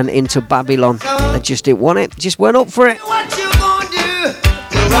Jamaica and into Babylon. They just didn't want it, just weren't up for it. What you gonna do?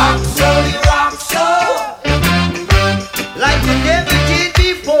 You rock so, like you never did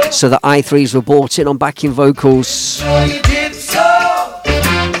before. So the I3s were brought in on backing vocals. So you did so, did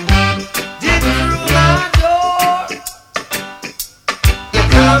through my door. You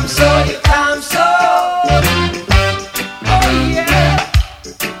come so, you come so. Oh yeah.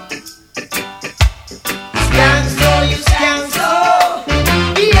 Skank so, you skank so.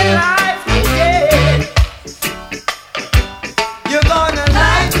 Be alive again. You're gonna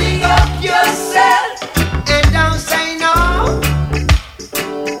liven up yourself and don't say no.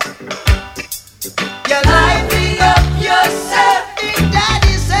 You're livening up yourself, Big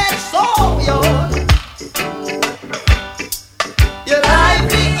Daddy said so, yo. You're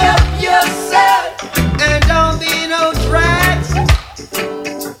livening up yourself and don't be no drags.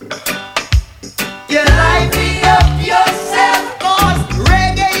 You're livening up yourself, cause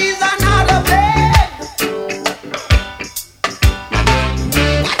reggae is another bed.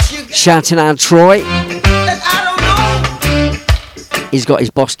 Shouting out Troy. I don't know. He's got his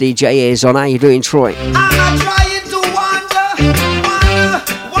Boss DJ ears on. How you doing, Troy? I'm not trying to wonder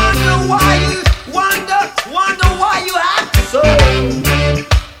why you act so.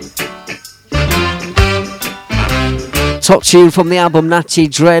 Top tune from the album Natty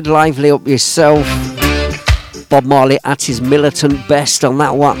Dread, Lively Up Yourself. Bob Marley at his militant best on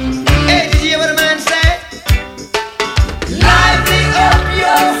that one. Hey, did you hear what the man said? Livening up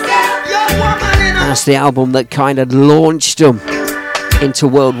yourself, your woman in a That's the album that kind of launched him into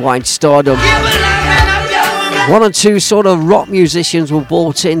worldwide stardom. One or two sort of rock musicians were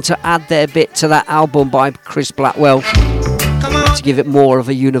brought in to add their bit to that album by Chris Blackwell to give it more of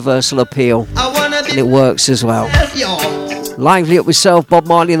a universal appeal, and it works as well. Lively Up Yourself, Bob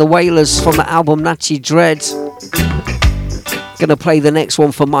Marley and the Wailers from the album Natty Dread. Gonna play the next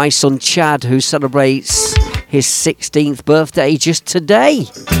one for my son Chad, who celebrates his 16th birthday just today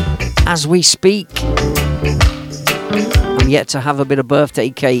as we speak. I'm yet to have a bit of birthday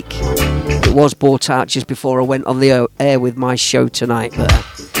cake. It was bought out just before I went on the air with my show tonight, but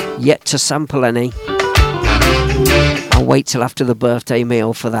yet to sample any. I'll wait till after the birthday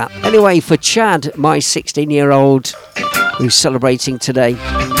meal for that. Anyway, for Chad, my 16-year-old, who's celebrating today,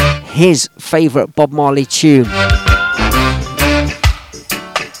 his favourite Bob Marley tune.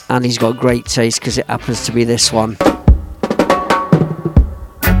 And he's got great taste because it happens to be this one.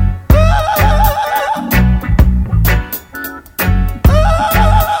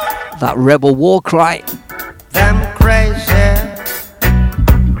 That rebel war cry. Them crazy,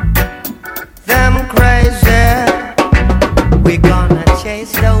 we gonna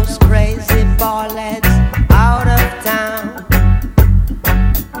chase those crazy ballets out of town.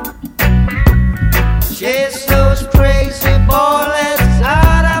 Chase those crazy ballets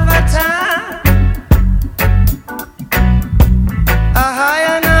out of a town. High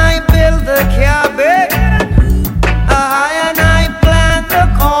and I build the cabin, high and I plant the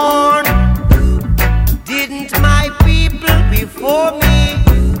corn. Didn't my people before me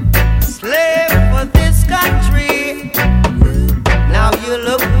slave for this country? Now you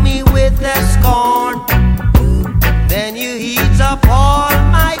look me with a scorn, then you heat up all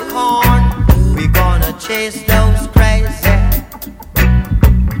my corn. We gonna chase those crazy,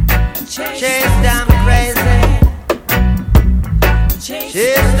 chase them crazy.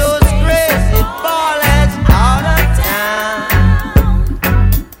 Chase those crazy ballers out of town.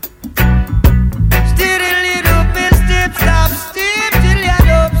 Still a little bit step, stop, step till you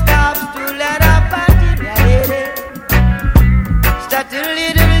don't stop, to let up party ready. Start a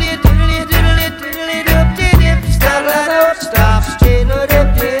little, stop, let up, stop, stay no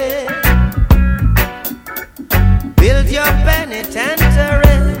day. Build your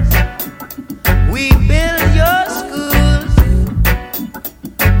penitentiaries, we build your schools,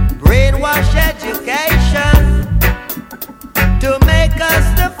 brainwash education to make us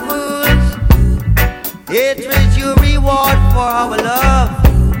the fools. Hatred you reward for our love,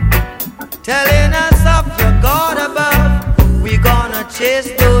 telling us of your God above. We gonna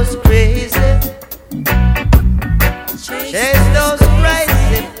chase those crazy, chase those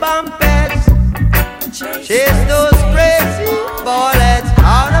crazy bumpers, chase those crazy bullets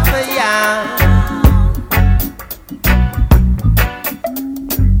out of a yam.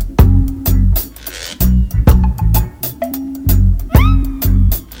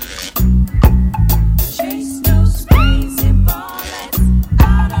 Chase those crazy bullets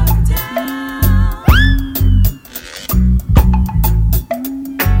out of town.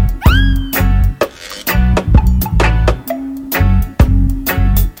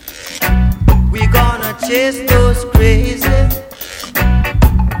 We gonna chase those crazy,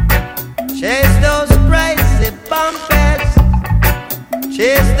 chase those crazy bumpers,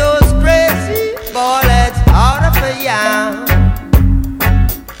 chase those crazy bullets out of a yam.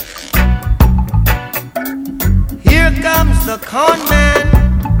 Here comes the con man,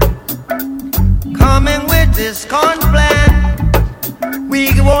 coming with his con plan.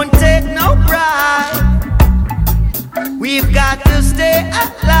 We won't take no bribe, we've got to stay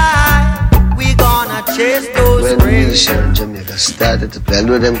alive. We gonna chase those When crazy. Wilshire in Jamaica started to play,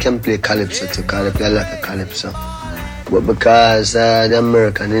 although them can play calypso too, because they play a lot of calypso. But because the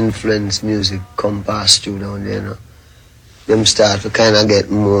American influence music come past through down there, you know, them start to kind of get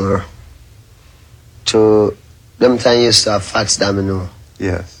more to, them time used to have Fats Domino.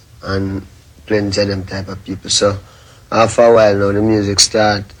 Yes. And plenty of them type of people. So after a while now, the music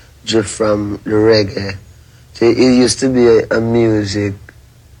start drift from the reggae. So it used to be a music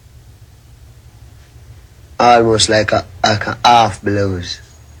almost like a half blues.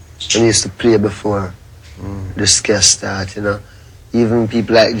 When used to play before the ska start, you know. Even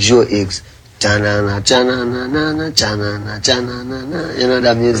people like Joe Higgs, Janana, Janana, Nana, Janana, Janana, na, you know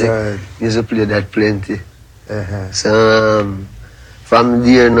that music. Right. Used to play that plenty. Uh-huh. So from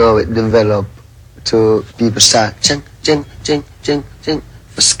there now it developed to people start ching, ching, ching, ching, ching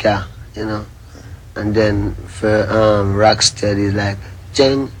for ska, you know. And then for rocksteady like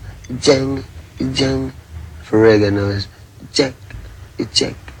jing, jing, jing. For reggae now is check,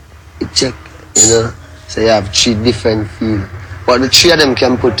 check, check, you know. So you have three different feels. But the three of them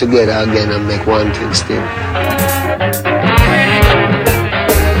can put together again and make one thing still.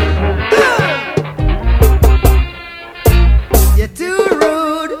 You're too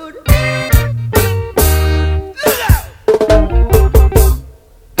rude.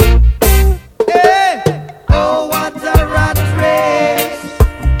 Hey, oh, what a rat race.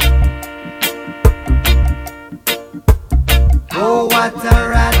 Oh, what a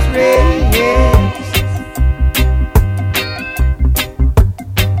rat race.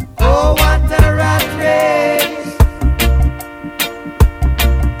 Oh, what a rat race.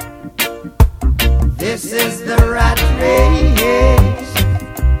 This is the rat race.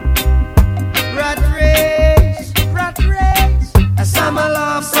 Rat race, rat race. A summer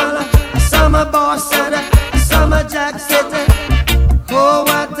love summer, a summer boss a summer jack city. Oh,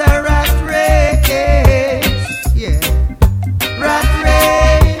 what a rat race. Yeah. Rat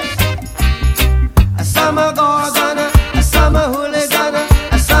race. A summer gorgon, a summer hooligan,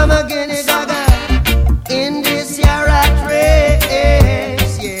 a summer guinea gaga. In this year rat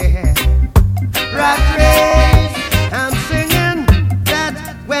race, yeah. Rat race. I'm singing that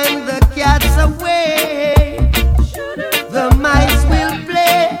when the cat's away, the mice will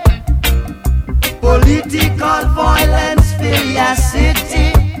play. Political violence fill your city,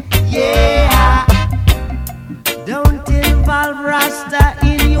 yeah. Don't involve Rasta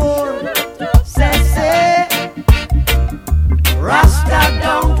in your say. Rasta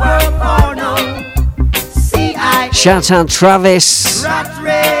don't work for no C.I. Shout out Travis Rat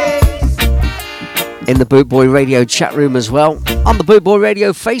race. in the Bootboy Radio chat room as well. On the Bootboy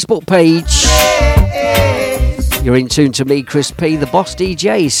Radio Facebook page. You're in tune to me, Chris P, the Boss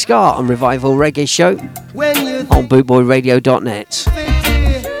DJ, Ska and Revival Reggae Show on bootboyradio.net.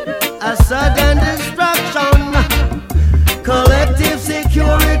 A sudden destruction, collective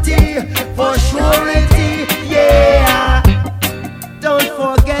security for surety, yeah. Don't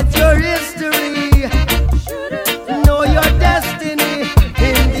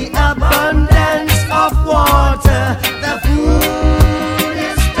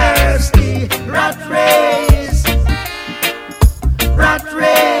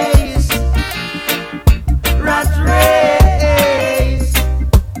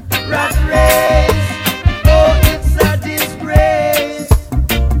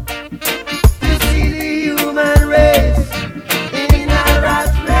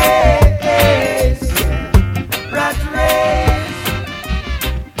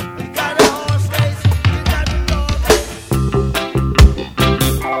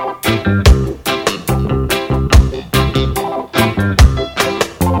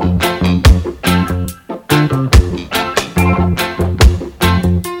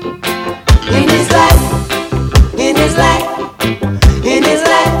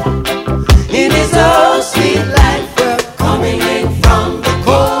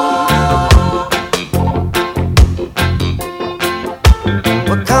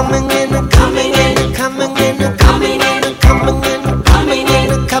coming in, coming in, coming in, coming in, coming in, coming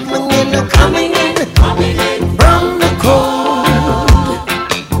in, coming in, coming in, coming in from the cold.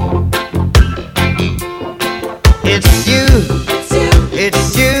 It's you,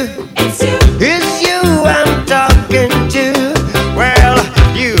 it's you, it's you, it's you I'm talking to. Well,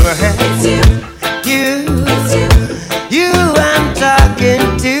 you have you I'm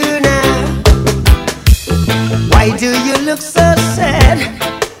talking to now. Why do you look so sad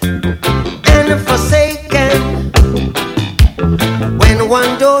and forsaken? When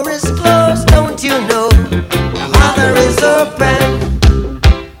one door is closed, don't you know the other is open?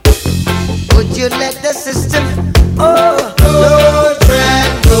 Would you let the system, oh, no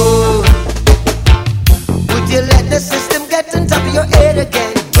drag go? Would you let the system get on top of your head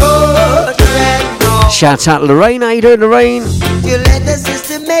again? No drag no. Shout out Lorraine, how you doing, Lorraine? Would you let the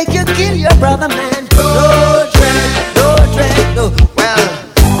system make you kill your brother, man? No drag, no drag, no. Well,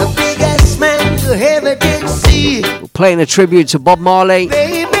 the biggest man you ever did see. We're playing a tribute to Bob Marley.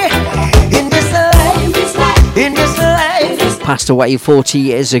 Baby, in this life, in this life, Passed away 40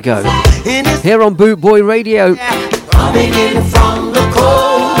 years ago. Here on Boot Boy Radio. coming in from the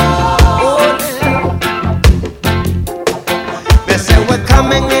cold. They say we're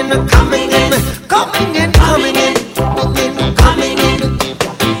coming in, coming in, coming in, coming in, coming in, coming in.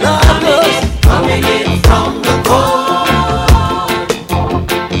 Lord knows, coming in from the cold.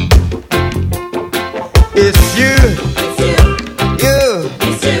 It's you,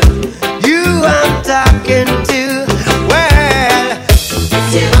 you I'm talking to. Well,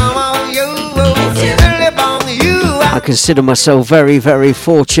 I consider myself very, very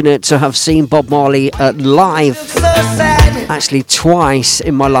fortunate to have seen Bob Marley live. Actually twice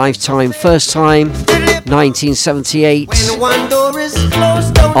in my lifetime. First time 1978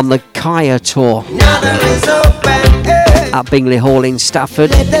 on the Kaya tour at Bingley Hall in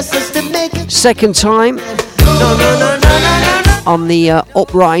Stafford. Second time on the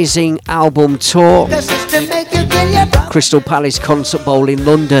Uprising album tour, Crystal Palace Concert Bowl in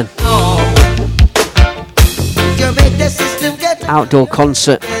London. Outdoor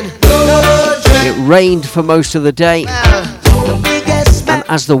concert. It rained for most of the day, and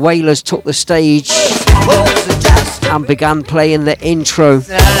as the Wailers took the stage and began playing the intro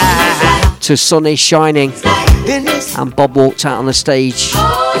to Sun Is Shining, and Bob walked out on the stage,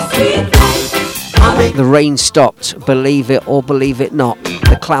 the rain stopped. Believe it or believe it not,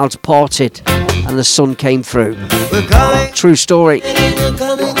 the clouds parted and the sun came through. True story.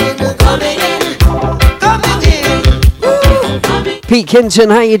 Pete Kinton,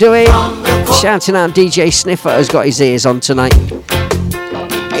 how you doing? Shouting out DJ Sniffer has got his ears on tonight.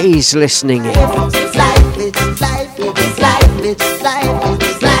 He's listening in. It's life, it's life, it's life, it's life,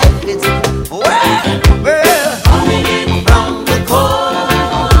 it's life, it's we're coming in from the cold.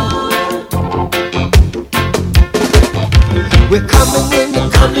 We're coming in,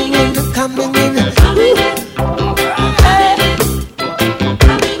 coming in, coming in, coming in.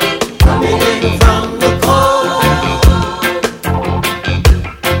 Coming in from the cold.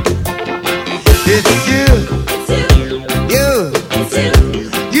 It's you,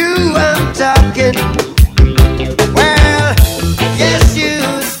 you I'm talking. Well, yes, you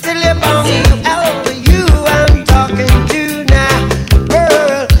still live on me. Oh, you I'm talking to now.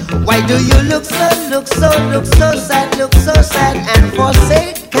 Girl, why do you look so sad and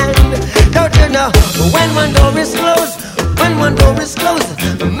forsaken? Don't you know when one door is closed,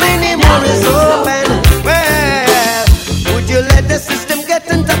 many more is open. Well, would you let the system get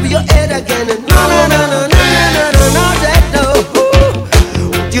on top of your head again? No, that no.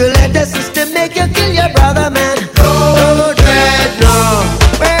 Would you let the system make you kill your brother, man? No, dread, no.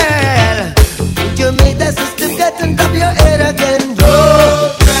 Well, would you make the system get on top of your head again? No.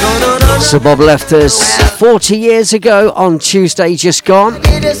 So Bob left us 40 years ago on Tuesday just gone.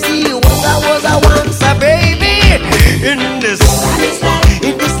 To see what I was, I once a baby in this life,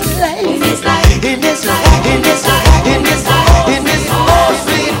 in this oh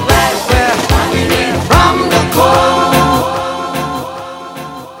sweet life, where from the cold.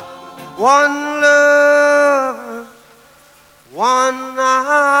 One love, one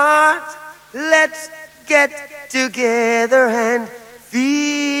heart. Let's get together and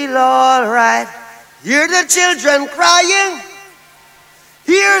feel alright. Hear the children crying.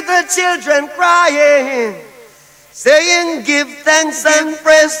 Hear the children crying, saying, give thanks and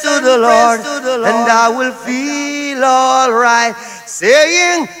praise to the Lord, and I will feel alright.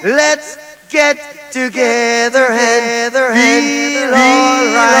 Saying, let's get together and feel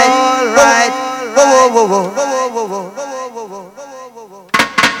alright. Whoa, whoa, whoa, whoa, whoa, whoa, whoa, whoa, whoa, whoa.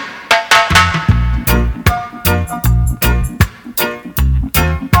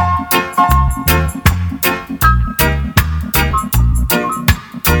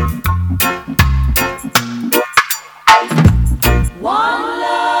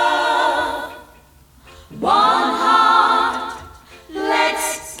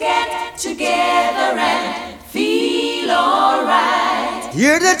 together and feel alright.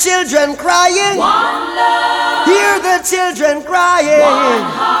 Hear the children crying. One love. Hear the children crying. One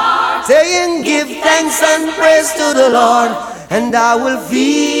heart. Saying, give thanks and praise to the Lord, and I will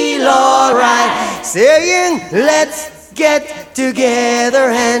feel alright. Saying, let's get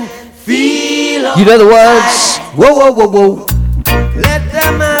together and feel alright. You know the words. Whoa, whoa, whoa, whoa. Let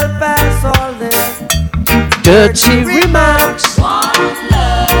them all pass all their dirty remarks. One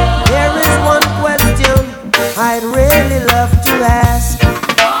love. There is one question I'd really love to ask.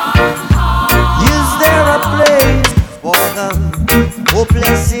 Is there a place for the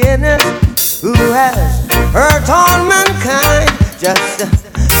hopeless sinners who has hurt all mankind? Just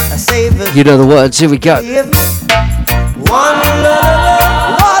a savior. You know the words. Here we go. One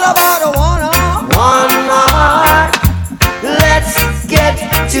love. What about a one heart? Let's get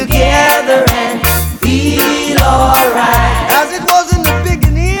together and feel alright. As it was in the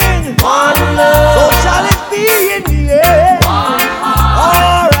beginning, one love. So shall it be in the end. One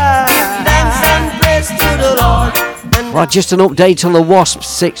heart. Alright. Give thanks and praise to the Lord. Right, just an update on the Wasp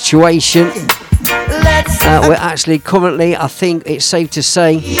situation. We're actually currently, I think it's safe to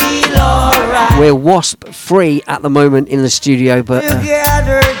say, we're Wasp free at the moment in the studio, but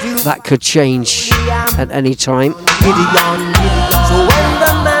that could change at any time.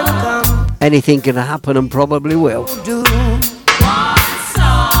 Anything can happen and probably will.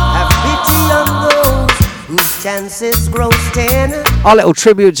 Chances grow thin. Our little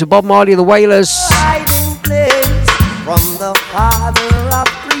tribute to Bob Marley and the Wailers. From the Father of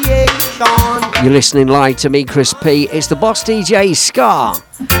creation. You're listening live to me, Chris P. It's the Boss DJ Ska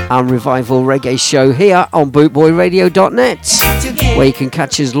and Revival Reggae Show here on bootboyradio.net, where you can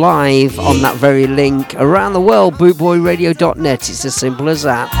catch us live on that very link around the world, bootboyradio.net. It's as simple as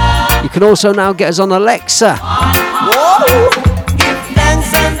that. You can also now get us on Alexa. Whoa. Give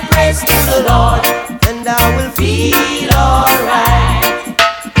thanks and praise to the Lord, and I will feel alright.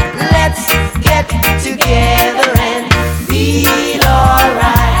 Let's get together and feel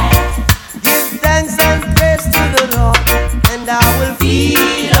alright. Give thanks and praise to the Lord, and I will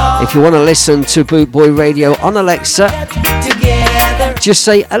feel alright. If you want to listen to Bootboy Radio on Alexa, just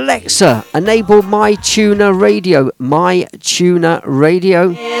say, Alexa, enable My Tuner Radio. My Tuner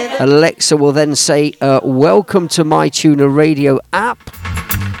Radio. Alexa will then say, welcome to My Tuner Radio app.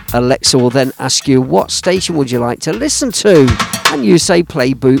 Alexa will then ask you, what station would you like to listen to? And you say,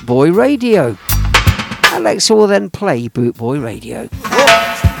 play Bootboy Radio. Alexa will then play Bootboy Radio.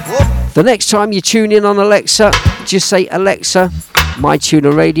 The next time you tune in on Alexa, just say, Alexa, My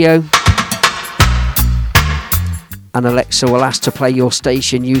Tuner Radio. And Alexa will ask to play your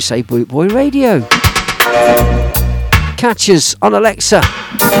station. You say Bootboy Radio. Catch us on Alexa.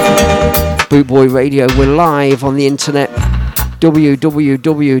 Bootboy Radio. We're live on the internet.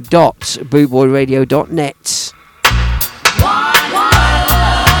 www.bootboyradio.net.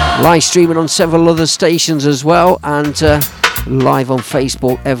 Live streaming on several other stations as well, and live on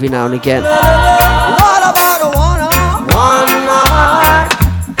Facebook every now and again.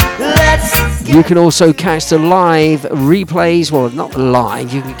 You can also catch the live replays, well, not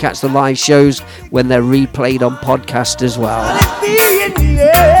live, you can catch the live shows when they're replayed on podcast as well.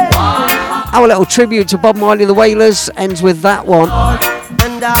 Our little tribute to Bob Marley and the Wailers ends with that one.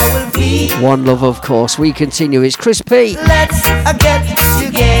 One Love, of course. We continue. It's Chris P. Let's get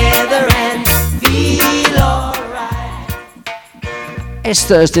together and feel alright. It's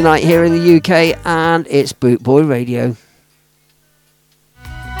Thursday night here in the UK, and it's Bootboy Radio.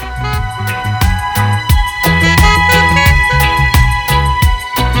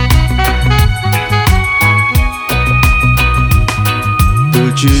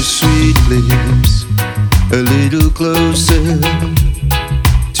 Put your sweet lips a little closer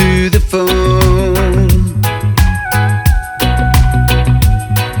to the phone.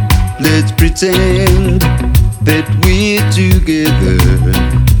 Let's pretend that we're together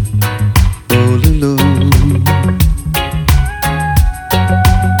all alone.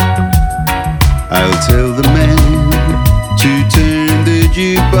 I'll tell the man to turn the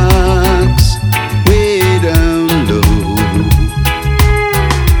jukebox way down low.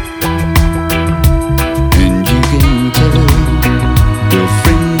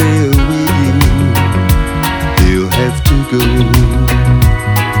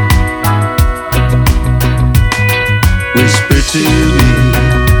 Whisper to me,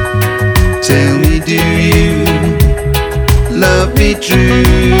 tell me, do you love me true?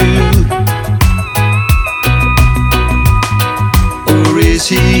 Or is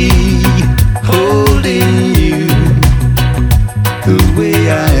he holding you the way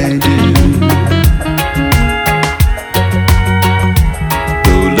I do?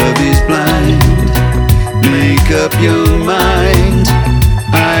 Though love is blind, up your mind.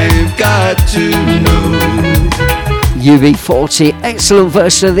 I've got to know. UB40, excellent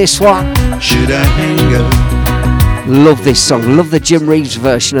version of this one. Should I hang up? Love this song, love the Jim Reeves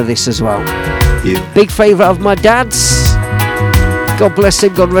version of this as well. Yeah. Big favourite of my dad's. God bless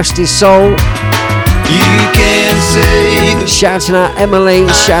him, God rest his soul. You can say shouting out Emily,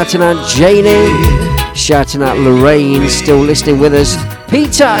 shouting out Janie, shouting out Lorraine, still listening with us.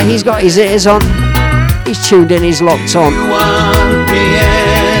 Peter, he's got his ears on. He's tuned in, he's locked on. you want me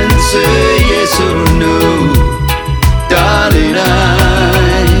answer yes or no, darling,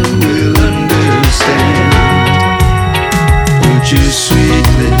 I will understand. Would you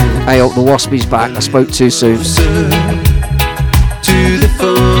sweetly Hey, up the Waspie's back, I spoke too soon. to the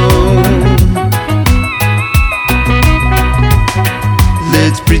phone?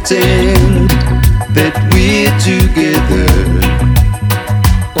 Let's pretend that we're together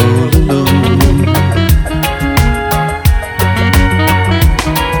all alone.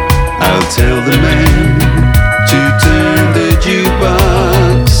 I'll tell the man to turn the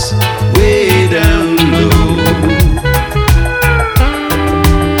jukebox way down low,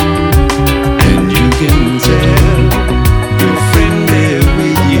 and you can tell your friend there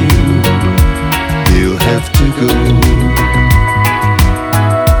with you, he'll have to go.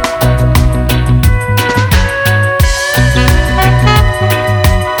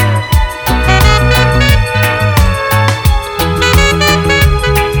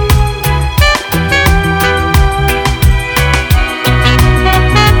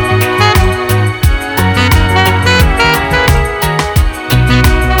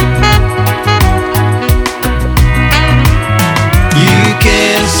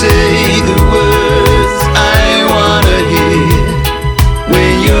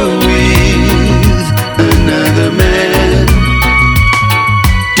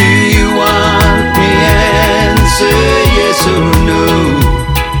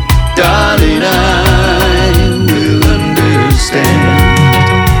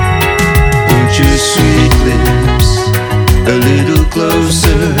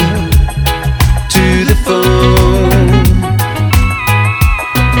 Closer to the phone.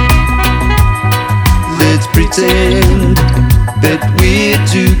 Let's pretend that we're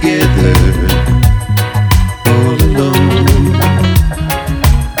together all alone.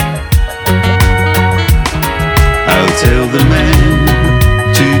 I'll tell the man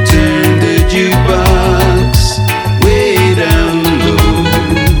to turn the jukebox way down low.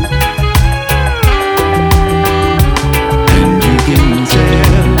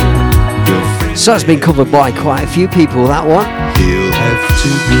 So that's been covered by quite a few people, that one. He'll have to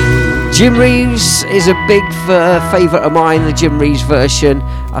go. Jim Reeves is a big favourite of mine, the Jim Reeves version.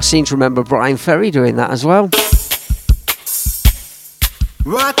 I seem to remember Brian Ferry doing that as well.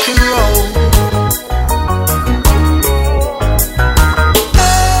 Rock and roll.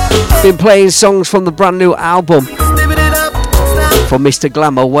 Been playing songs from the brand new album from Mr.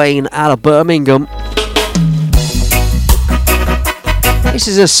 Glamour Wayne out of Birmingham. This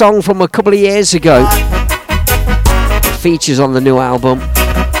is a song from a couple of years ago. It features on the new album.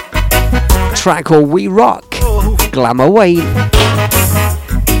 A track called We Rock, Glamour Wayne.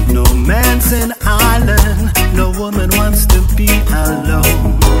 No man's an island, no woman wants to be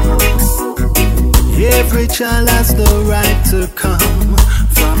alone. Every child has the right to come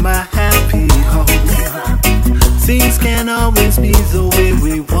from a happy home. Things can't always be the way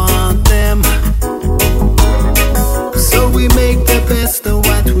we want them, so we make the best of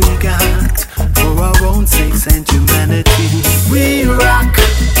what we got for our own sakes and humanity. We rock.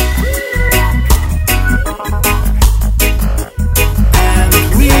 And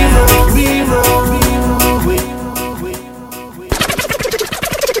we roll, we roll, we roll.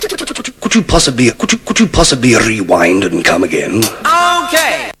 Could you possibly rewind and come again?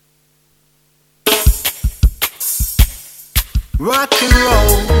 Okay. Rock and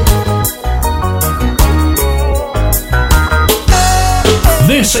roll.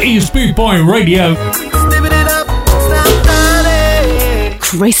 This is Boot Boy Radio.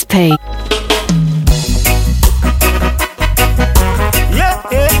 Crispy. Yeah,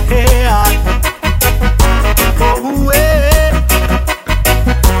 yeah, yeah. Oh, yeah.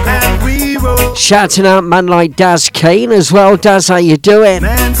 And we roll. Shouting out man like Daz Kane as well. Daz, how you doing?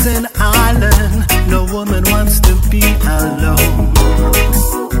 Man's an island, no woman wants to be alone.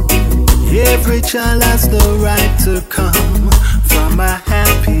 Every child has the right to come from a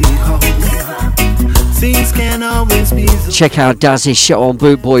happy home. Things can't always be. Check out Daz's show on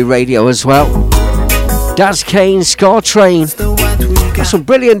Boot Boy Radio as well. Daz Kane, Scar Train. Got some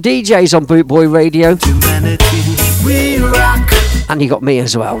brilliant DJs on Boot Boy Radio. We rock. And you got me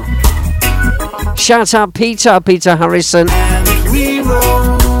as well. Shout out Peter Harrison.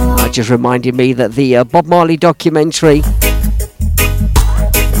 Just reminded me that the Bob Marley documentary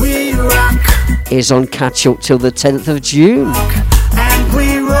is on catch up till the 10th of June.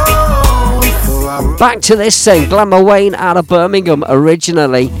 Back to this thing, Glamour Wayne out of Birmingham,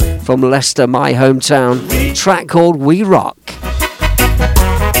 originally from Leicester, my hometown. Track called We Rock.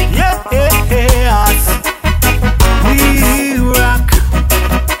 We rock.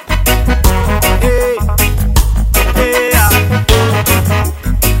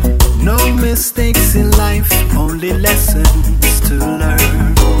 No mistakes in life, only lessons to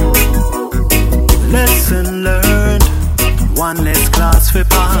learn. Lesson learned, one less class for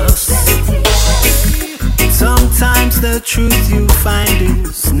pass. Sometimes the truth you find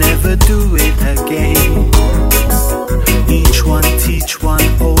is never do it again. Each one teach one,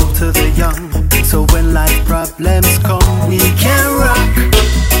 old to the young. So when life problems come, we can rock.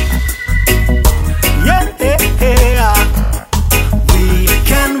 Yeah, we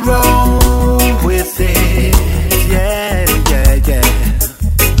can roll with it. Yeah, yeah, yeah.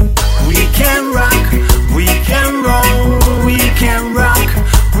 We can rock, we can roll, we can rock,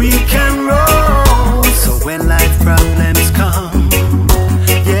 we can roll. So when life problems come,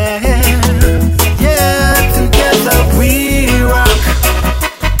 yeah, yeah, together we rock.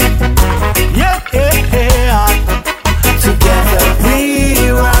 Yeah, together we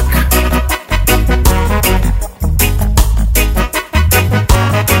rock.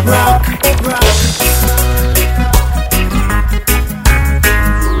 Rock, rock.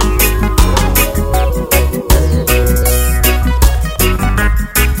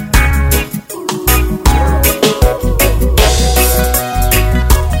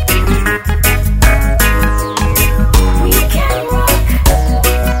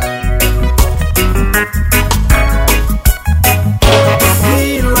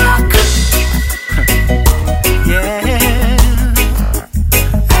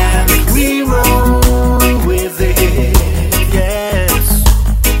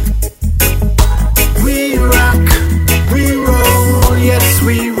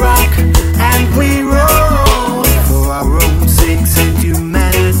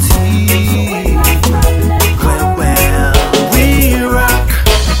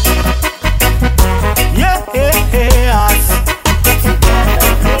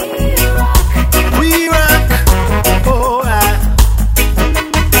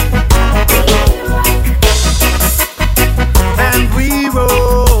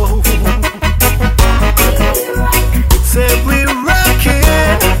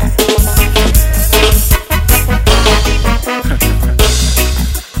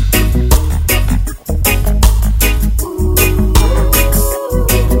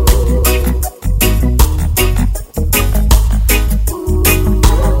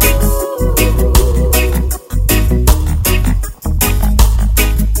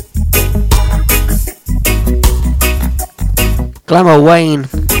 Glamour Wayne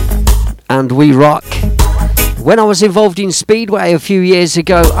and We Rock. When I was involved in Speedway a few years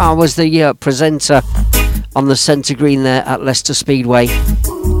ago, I was the presenter on the centre green there at Leicester Speedway.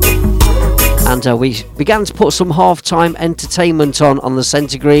 And we began to put some half-time entertainment on the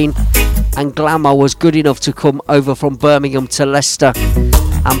centre green. And Glamour was good enough to come over from Birmingham to Leicester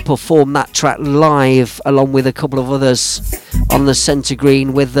and perform that track live along with a couple of others on the centre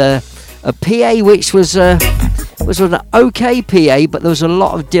green with a PA which was an okay PA, but there was a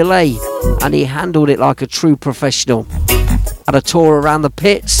lot of delay, and he handled it like a true professional. Had a tour around the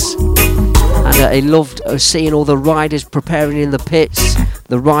pits, and he loved seeing all the riders preparing in the pits.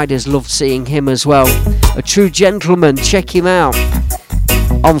 The riders loved seeing him as well. A true gentleman. Check him out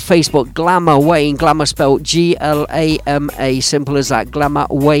on Facebook. Glamour Wayne, Glamour spelled Glama, simple as that. Glamour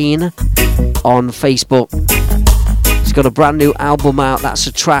Wayne on Facebook. He's got a brand new album out. That's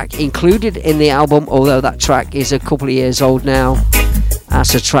a track included in the album, although that track is a couple of years old now.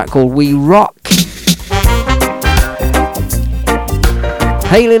 That's a track called We Rock.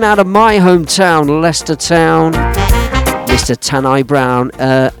 Hailing out of my hometown, Leicester Town, Mr. Tanai Brown.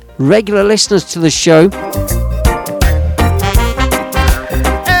 Regular listeners to the show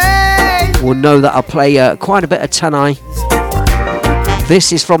will know that I play quite a bit of Tanai.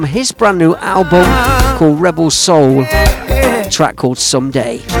 This is from his brand new album called Rebel Soul, a track called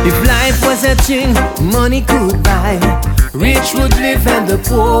Someday. If life was a thing money could buy, rich would live and the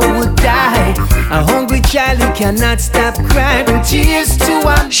poor would die. A hungry child who cannot stop crying from tears to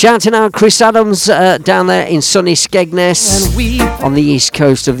one. Shouting out Chris Adams down there in sunny Skegness on the east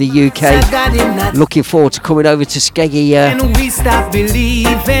coast of the UK. Looking forward to coming over to Skeggy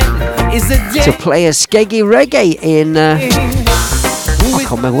to play a Skeggy reggae in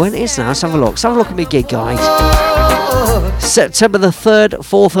can't remember when it is now. Let's have a look. Let's have a look at my gig, guys. September the 3rd,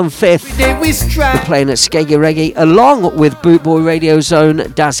 4th and 5th. We're playing at Skeggy Reggae along with Bootboy Radio's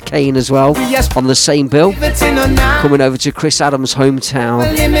own Daz Kane as well on the same bill. Coming over to Chris Adams' hometown.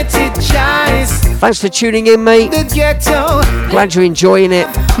 Thanks for tuning in, mate. Glad you're enjoying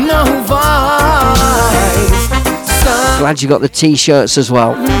it. Glad you got the t-shirts as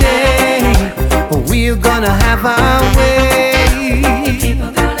well. We're gonna have our way.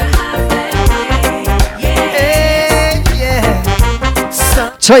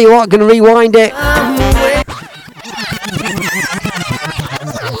 Tell you what, gonna rewind it.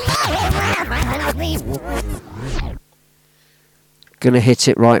 Gonna hit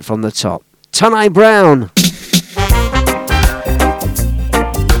it right from the top. Tanai Brown.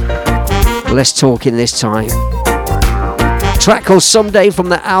 Less talking this time. Track called Someday from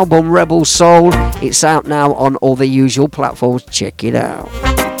the album Rebel Soul. It's out now on all the usual platforms. Check it out.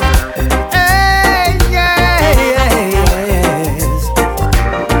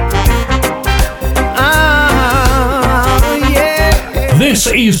 This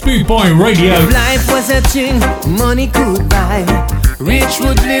is Bootboy Radio. If life was a thing money could buy, rich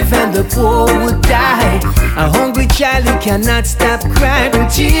would live and the poor would die. A hungry child who cannot stop crying,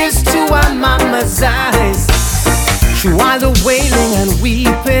 tears to our mama's eyes. Through all the wailing and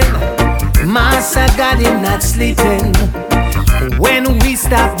weeping, Massa got him not sleeping. When we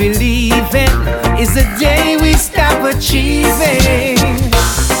stop believing is the day we stop achieving.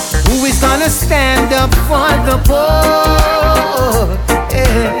 Who is gonna stand up for the poor?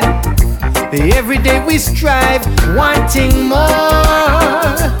 Yeah. Every day we strive, wanting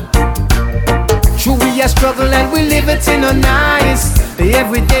more. True, we are struggle and we live it in a nice.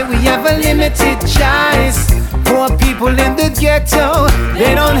 Every day we have a limited choice. Poor people in the ghetto,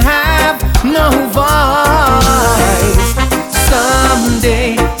 they don't have no voice.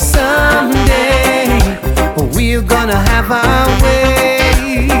 Someday, someday, we're gonna have our way.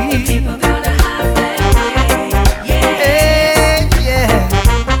 People gonna have their way. Yeah, yeah.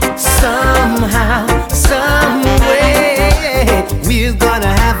 Somehow, some way, we're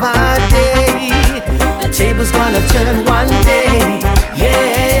gonna have our day. The table's gonna turn one day.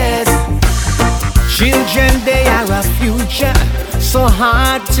 Yes. Children, they are our future. So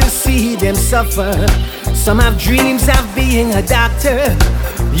hard to see them suffer. Some have dreams of being a doctor,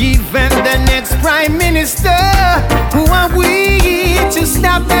 even the next prime minister. Who are we to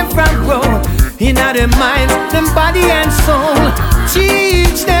stop them from growing? In their mind, them body and soul.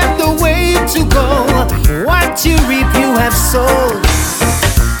 Teach them the way to go. What you reap, you have sown.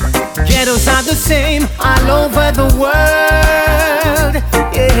 Ghettos are the same all over the world.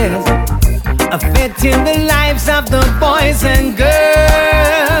 Yes. Affecting the lives of the boys and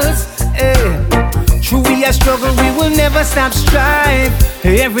girls. True, we are struggle, we will never stop strive.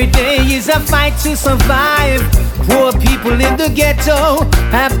 Every day is a fight to survive. Poor people in the ghetto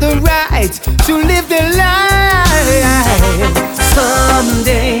have the right to live their life.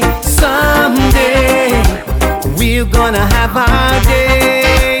 Someday, someday, we're gonna have our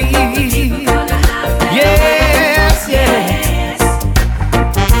day. Yes, yes.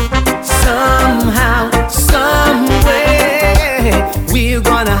 Somehow, some way, we're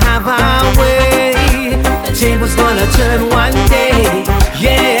gonna have our way. The table's gonna turn one day.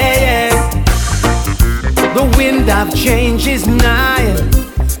 Yes. The wind of change is nigh.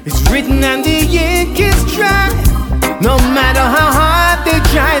 It's written and the ink is dry. No matter how hard they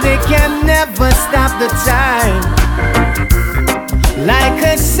try, they can never stop the time. Like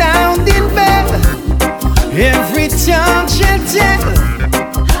a sounding bell, every tongue shall tell.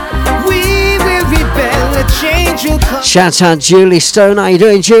 We will rebel, a change will come. Shout out Julie Stone. How you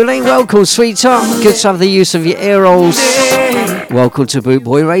doing, Julie? Welcome, sweetheart. Good to have the use of your ear holes. Welcome to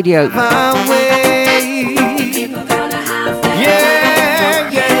Bootboy Radio.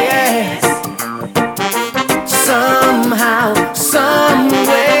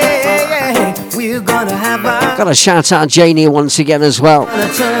 Got a shout out Janie once again as well.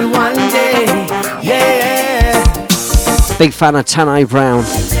 Big fan of Tanai Brown.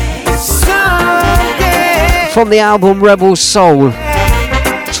 From the album Rebel Soul.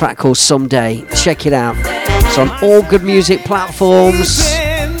 Track called Someday. Check it out. It's on all good music platforms.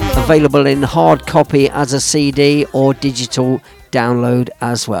 Available in hard copy as a CD or digital download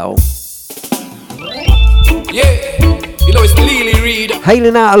as well. Yeah, you know it's Lily Reid.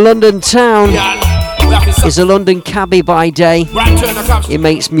 Hailing out of London town. Is a London cabbie by day. He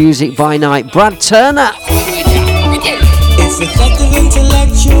makes music by night. Brad Turner. It's a theft of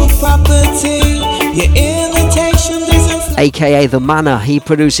intellectual property. Your imitation isn't AKA The Manor. He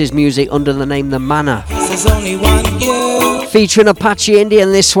produces music under the name The Manor. There's only one gift. Featuring Apache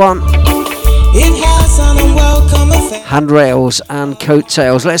Indian, this one. It has an unwelcome effect. Handrails and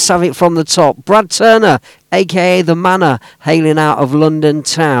Coattails. Let's have it from the top. Brad Turner, aka The Manor, hailing out of London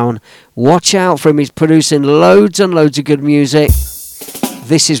town. Watch out for him, he's producing loads and loads of good music.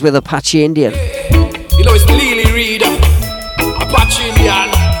 This is with Apache Indian. You know it's Lily Reed, Apache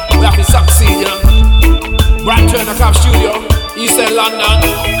Indian. We have to succeed, you know. Brad Turner Club Studio, East End London.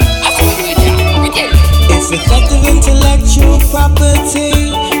 It's effective intellectual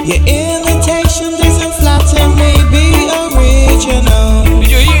property. Your imitation doesn't flatter me, be original. Did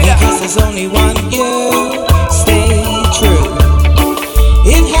you hear that? Because there's only one you. Stay true.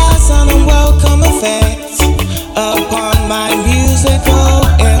 It has an unwelcome effect upon my musical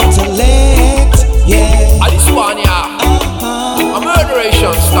intellect. Yeah. I just want a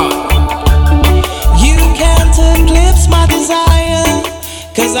murderation start. You can't eclipse my desire,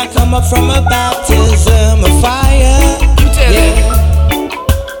 'cause I come up from a baptism of fire. You tell yeah.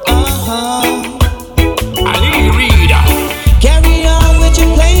 I need read. Carry on with your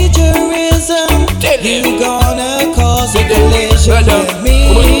plagiarism. You gonna cause a collision with me.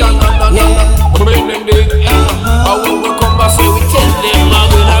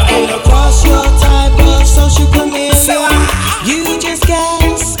 Across your type of social chameleon. You just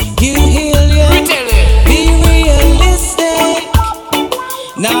gas, you helium. Be realistic,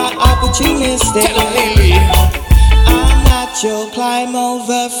 not opportunistic. I'm not your climb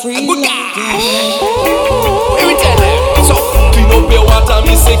over free. So clean up your water,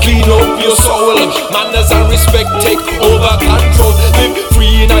 me say clean up your soul. Manners and respect take over control. Live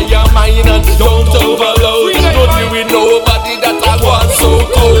free in your mind and don't overload. Don't deal with nobody that I want so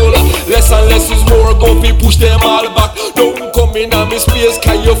cold. Less and less is more, go be push them all back. Don't come in on me space,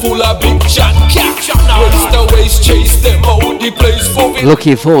 cause you're full of big chat. Waste the waste, chase them out the place for it.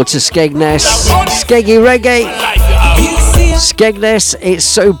 Looking forward to Skegness. Skeggy Reggae. Skegness, it's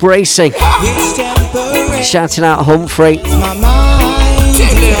so bracing. Shouting out Humphrey.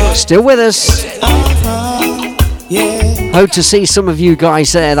 Still with us. Hope to see some of you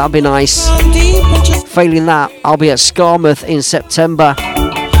guys there, that'd be nice. Failing that, I'll be at Skarmouth in September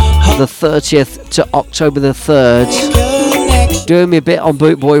the 30th to October the 3rd, doing me a bit on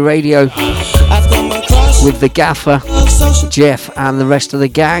Bootboy Radio with the gaffer, Jeff, and the rest of the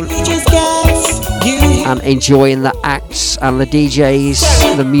gang, and enjoying the acts and the DJs,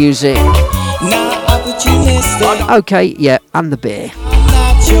 the music. Okay, yeah, and the beer.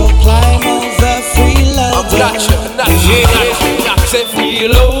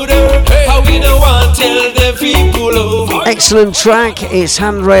 Excellent track. It's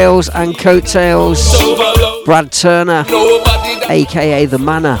Handrails and Coattails. Brad Turner, aka The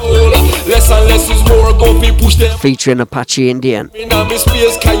Manor, featuring Apache Indian. You see,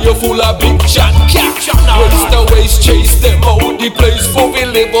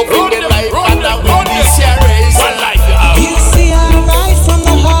 I write from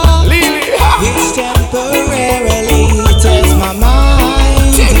the heart. It's temporarily tests my mind.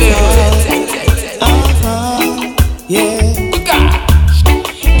 Yeah.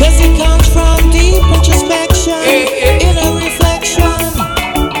 'Cause it comes from deep introspection, inner reflection.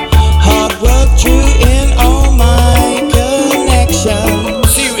 Hard work drew in all my connections.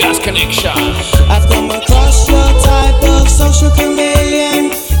 Serious connection. I've come across your type of social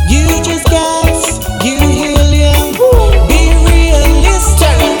chameleon. You just gas, you helium. Be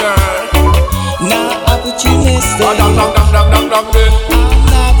realistic, not opportunistic. I'm not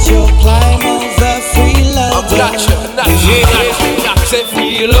your climb over free love. Say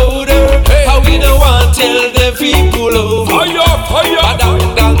freeloader, how we don't want tell the people over. Fire,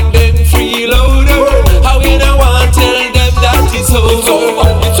 then freeloader, how we don't want tell them that it's over.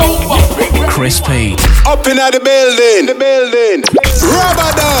 It's over. Chris P. Up in the building,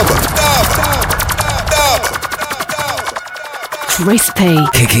 Rubber dub. Chris P.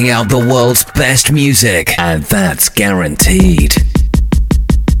 Kicking out the world's best music, and that's guaranteed.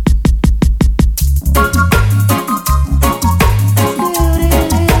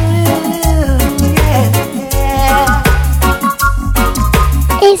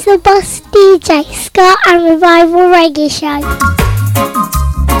 It's the Boss DJ, Ska and Revival Reggae Show.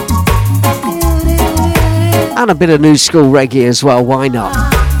 And a bit of new school reggae as well, why not?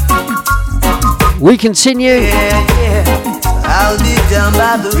 We continue. I'll be down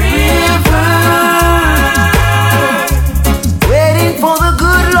by the river, waiting for the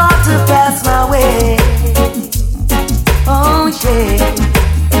good Lord to pass my way. Oh yeah,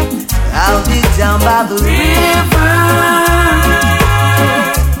 I'll be down by the river,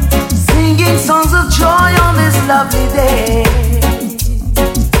 singing songs of joy on this lovely day.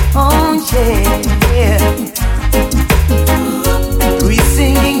 Oh yeah,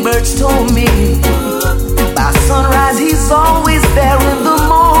 church told me, by sunrise he's always there in the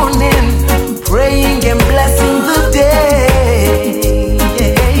morning, praying and blessing the day.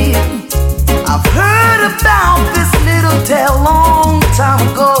 I've heard about this little tale long time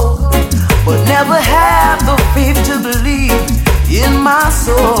ago, but never had the faith to believe in my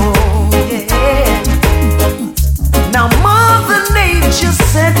soul. Now Mother Nature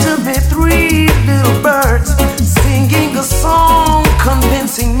sent to me 3 little birds, singing a song,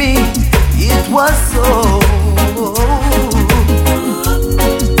 convincing me it was so.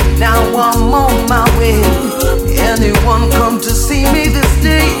 Now I'm on my way. Anyone come to see me this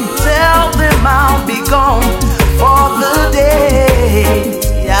day, tell them I'll be gone for the day.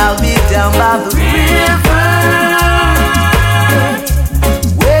 I'll be down by the river,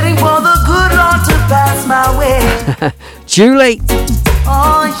 waiting for the good Lord to pass my way. Julie.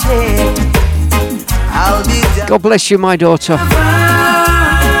 Oh yeah. I'll be down. God bless you, my daughter.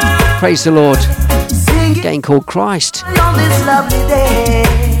 Praise the Lord. Getting called Christ. On this lovely day.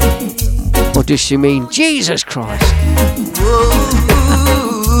 Or does she mean Jesus Christ?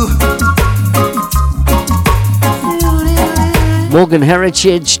 Morgan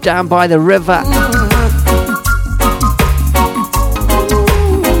Heritage down by the river.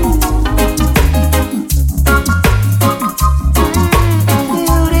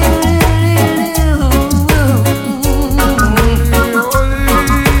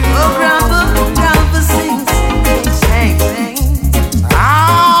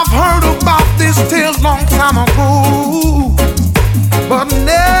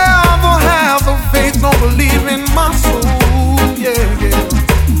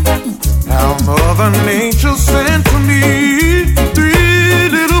 Nature sent to me 3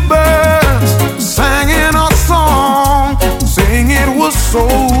 little birds, singing a song, saying it was so.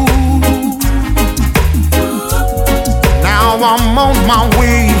 Now I'm on my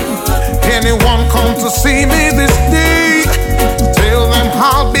way. Anyone come to see me this day, tell them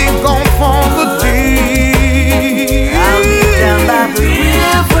I'll be gone for the day. I'll be down by the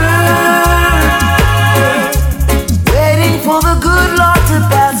river, waiting for the good Lord to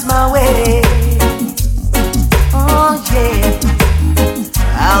pass my way.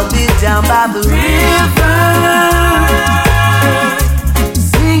 I'll be down by the river,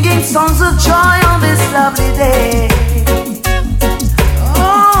 singing songs of joy on this lovely day.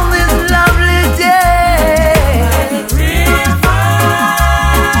 On this lovely day.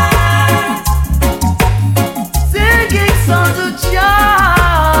 Singing songs of joy.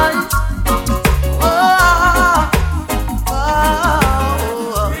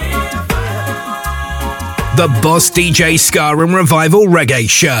 The Boss DJ Ska and Revival Reggae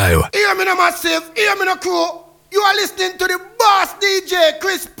Show. Hear me now, massive. Hear me now, crew. You are listening to the Boss DJ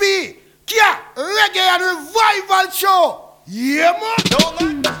Chris P. Kia Reggae and Revival Show. Yeah,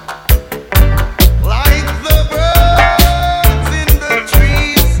 man. Like the birds in the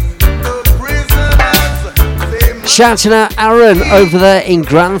trees, the prisoners. Shouting out Aaron over there in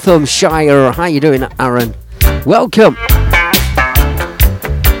Granthamshire. How you doing, Aaron? Welcome.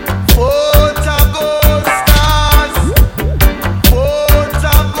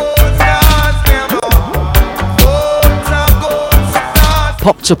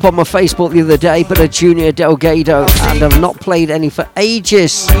 Popped up on my Facebook the other day, but a Junior Delgado, and I've not played any for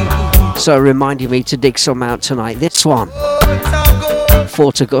ages, so reminded me to dig some out tonight. This one,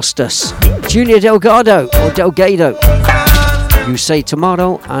 Fort Augustus, Junior Delgado or Delgado. You say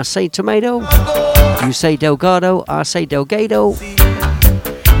tomato, I say tomato. You say Delgado, I say Delgado.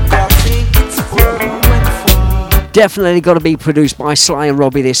 Definitely got to be produced by Sly and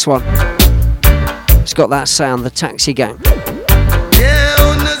Robbie. This one, it's got that sound, the Taxi Gang.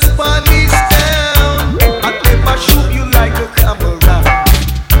 Shoot you like a camera.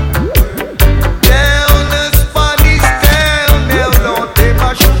 Down the Spanish town, they'll not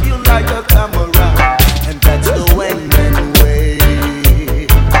ever shoot you like a camera. And that's the Wangman way.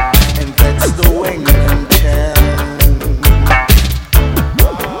 And that's the Wangman town.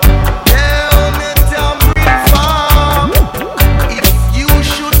 Down the Tamarind Farm, if you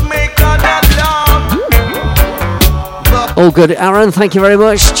should make an alarm. All good, Aaron. Thank you very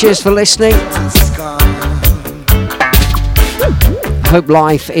much. Cheers for listening. Hope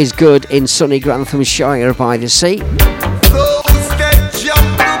life is good in sunny Granthamshire by the sea. Those that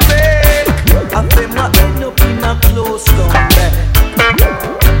jump the bed, and they might end up in a close comeback.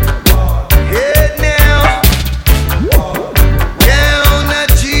 Head now, down a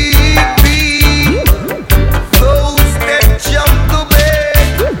GB. Those that jump the bed,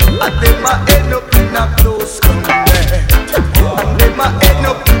 and they might end up in a close comeback. And they might end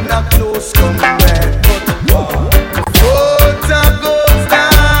up in a close comeback.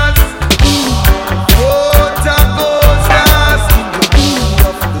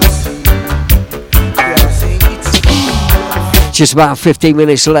 Just about 15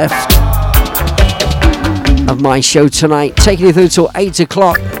 minutes left of my show tonight. Taking you through till 8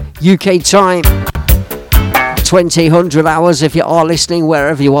 o'clock UK time. 2000 hours if you are listening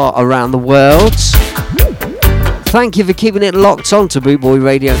wherever you are around the world. Thank you for keeping it locked on to Bootboy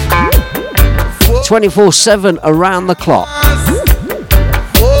Radio. 24/7 around the clock.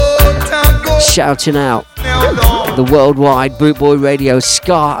 Shouting out the worldwide Bootboy Radio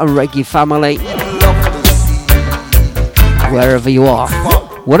ska and reggae family. Wherever you are.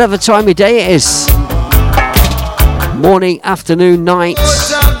 Whatever time of day it is. Morning, afternoon, night,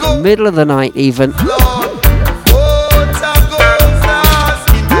 middle of the night even.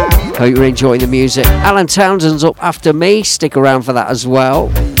 Hope you're enjoying the music. Alan Townsend's up after me. Stick around for that as well.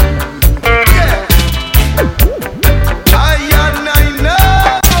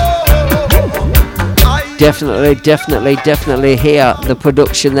 Definitely hear the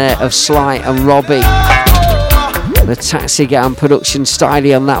production there of Sly and Robbie. The Taxi Gang production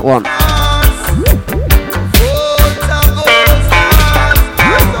style on that one.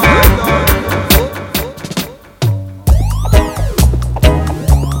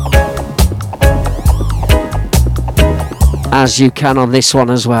 As you can on this one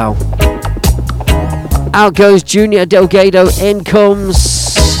as well. Out goes Junior Delgado, in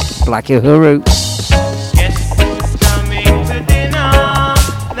comes Black Uhuru.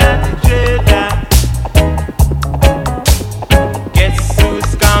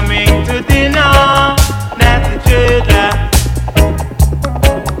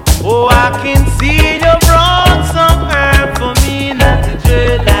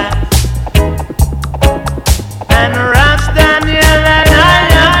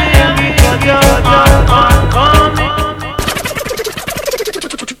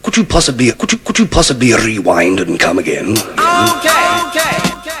 Could you possibly rewind and come again? Okay.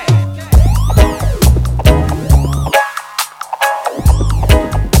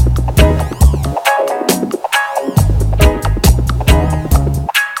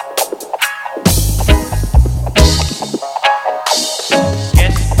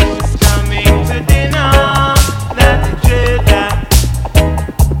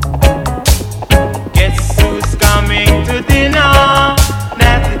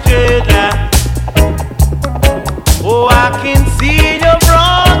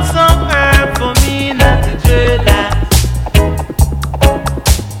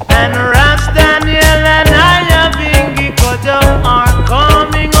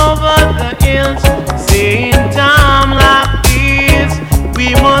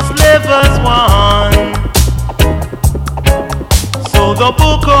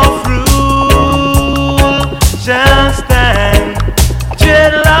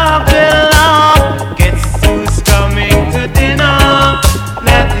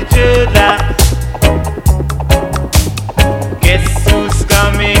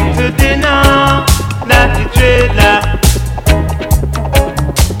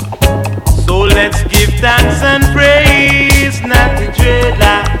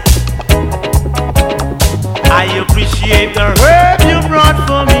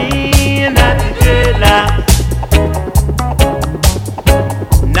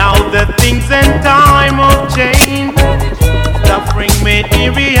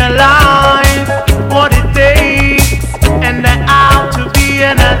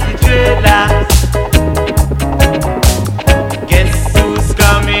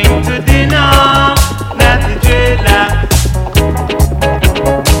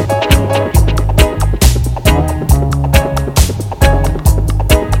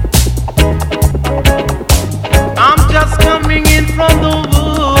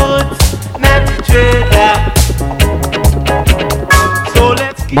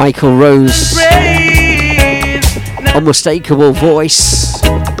 Michael Rose, unmistakable voice,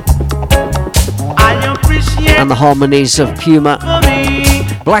 and the harmonies of Puma.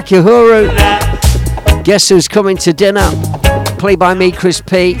 Black Uhuru, guess who's coming to dinner? Played by me, Chris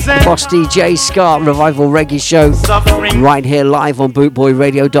P, the Boss DJ Ska Revival Reggae Show, right here live on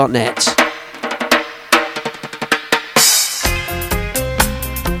bootboyradio.net.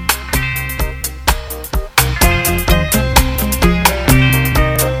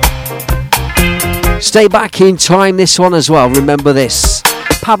 Stay back in time, this one as well. Remember this.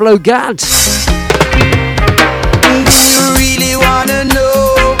 Pablo Gad. Do you really want to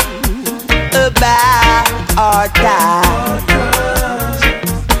know about our time?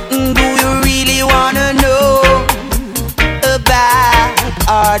 Do you really want to know about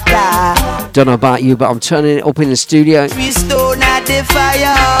our time? Don't know about you, but I'm turning it up in the studio. We stone at the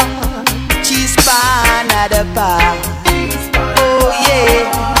fire, cheese pan at the bar. Oh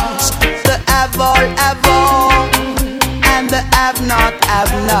yeah. Avon, and the the have not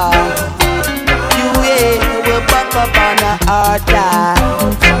have now. You will buck up on the altar.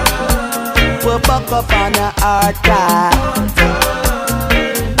 We'll buck up on the altar.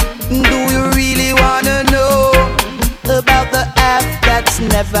 Do you really wanna know about the app that's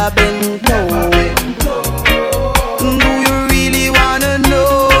never been told? Do you really wanna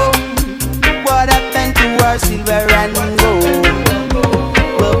know what happened to our silver and gold?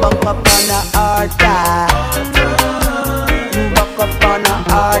 We'll buck up on the altar. Buck up on the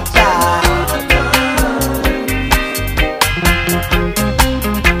altar.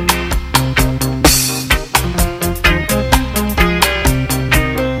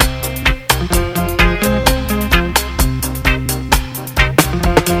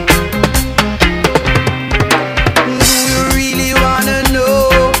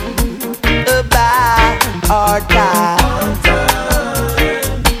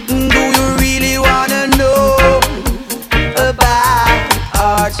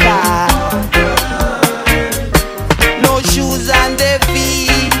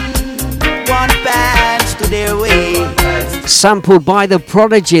 Sampled by The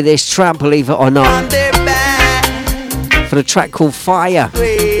Prodigy, this track, believe it or not, for the track called Fire.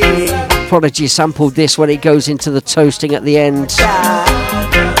 Prodigy sampled this when it goes into the toasting at the end.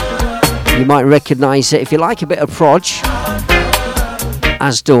 You might recognise it if you like a bit of Proj,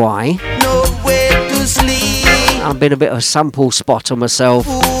 as do I. I've been a bit of a sample spotter myself,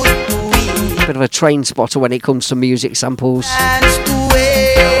 a bit of a train spotter when it comes to music samples.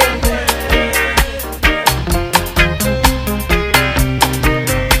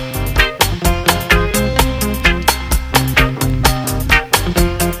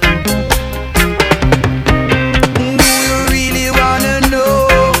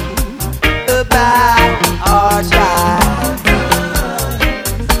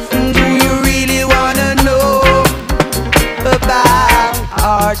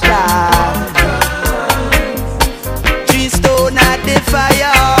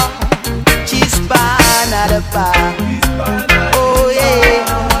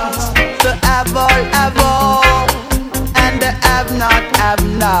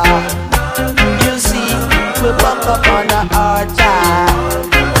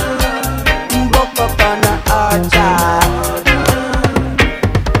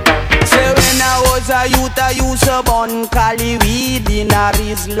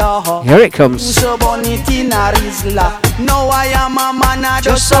 Here it comes. Now I am a man,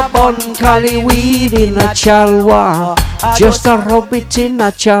 just a bun cali weed in a chalwa. Just a rabbit in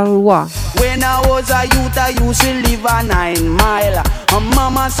a chalwa. When I was a youth, I used to live a 9 mile. And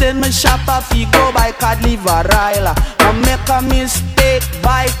mama said me shop a fi go by cod liver oil. I make a mistake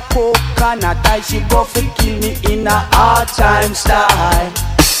by coconut. I she go fi kill me in a hard time style.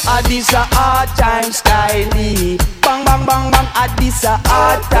 This a hard time style. Bang bang bang bang. This a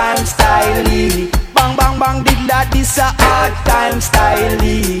hard time style. Bang bang bang. Did this a hard time style.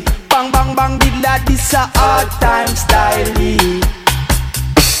 Bang bang bang. Did this a hard time style.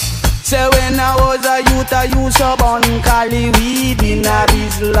 Say when I was a youth, I used to burn cali weed in a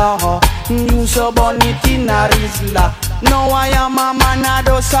Rizla. Used to burn it in a Rizla. Now I am a man, I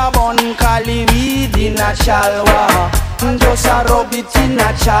just a burn cali weed in a chalwa. Just a rub it in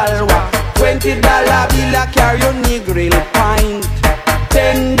a chalwa. $20 bill a carry your Negril pint.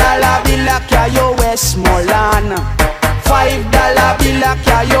 $10 bill a carry your Westmoreland. $5 bill a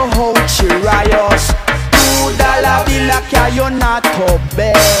carry your Hochi Rios. $2 bill a carry your Nato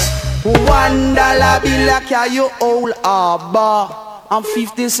Bay. $1 bill a carry your Old Harbor. And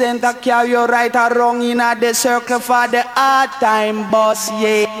 50 cents a carry your right or wrong in a the circle for the hard time boss,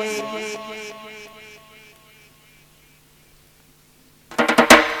 yeah.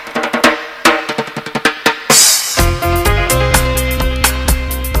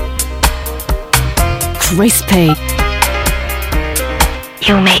 Crispy.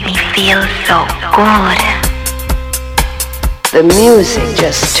 You make me feel so good. The music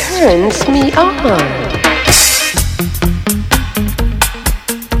just turns me on.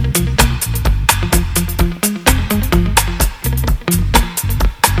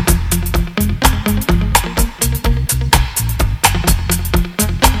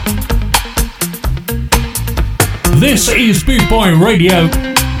 This is Boot Boy Radio.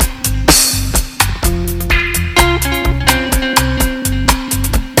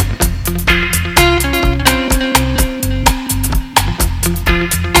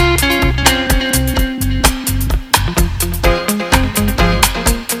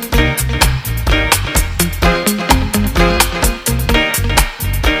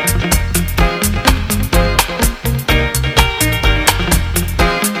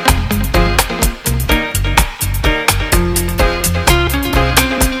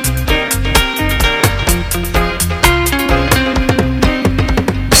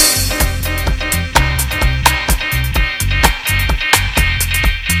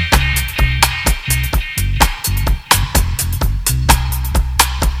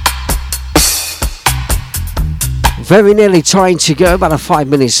 Very nearly time to go, about 5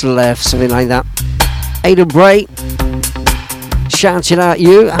 minutes left, something like that. Aidan Bray, shouting out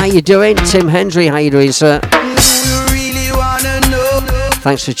you. How you doing? Tim Hendry, how you doing, sir?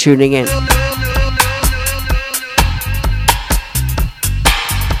 Thanks for tuning in.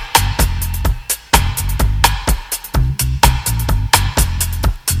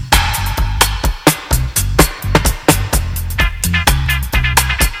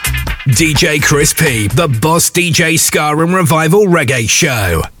 DJ Chris P, the Boss DJ Ska and Revival Reggae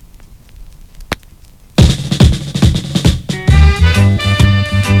Show.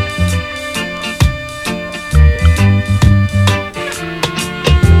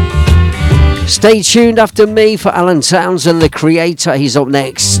 Stay tuned after me for Alan Townsend, the creator. He's up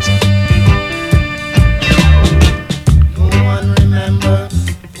next. No one remember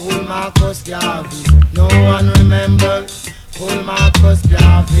old Marcus Garvey. No one remember old Marcus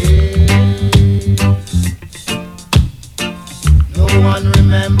Garvey. No one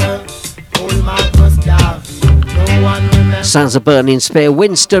remember old Marcus Garvey. No one remember. Sounds of Burning Spear.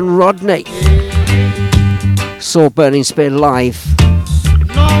 Winston Rodney saw Burning Spear live.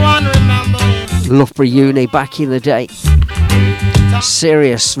 No one remember. Loughborough Uni back in the day.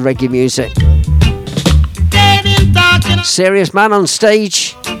 Serious reggae music. Serious man on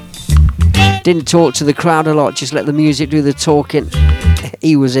stage. Didn't talk to the crowd a lot, just let the music do the talking.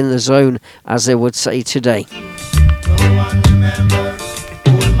 He was in the zone, as they would say today. No one remember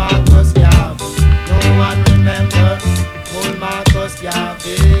old Marcus Garvey. No one remember old Marcus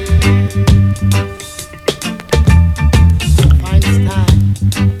Garvey. Feinstein,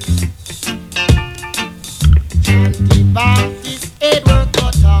 Chanty Baptist, Edward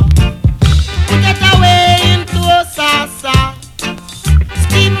Cutter. We get away into Osasa.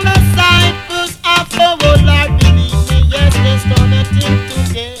 Steam disciples of the world, Lord, believe me, yes, there's nothing to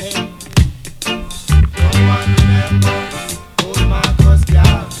gain. No one remember old Marcus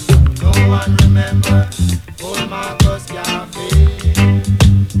Garvey. No one remember old Marcus Garvey.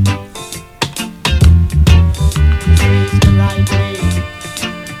 This is the right way.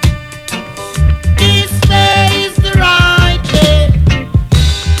 This way is the right way.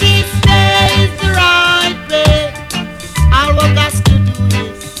 This way is the right way. All we got to do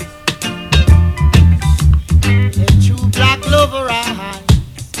is let true black love arise.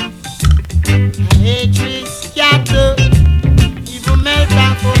 And hatred scatter, even melt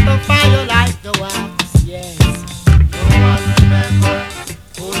and put the fire like the wax. Yes. No one remember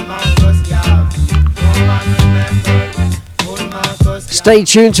old Marcus Garvey. No one remember old Marcus Garvey. Stay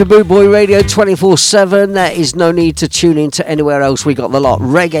tuned to Boot Boy Radio 24/7. There is no need to tune in to anywhere else. We got the lot.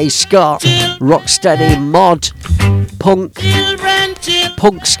 Reggae, ska, rocksteady, mod, punk,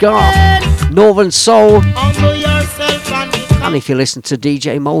 punk ska, northern soul. Humble yourself and become. And if you listen to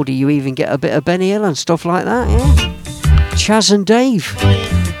DJ Mouldy, you even get a bit of Benny Hill and stuff like that, yeah? Chaz and Dave.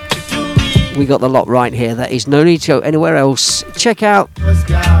 We got the lot right here. There is no need to go anywhere else. Check out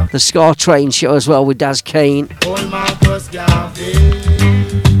the Ska Train show as well with Daz Kane. Old Marcus Garvey.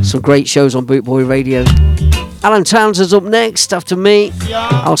 Some great shows on Boot Boy Radio. Alan Townsend's up next after me.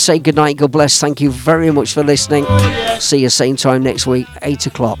 I'll say goodnight, God bless. Thank you very much for listening. See you same time next week, 8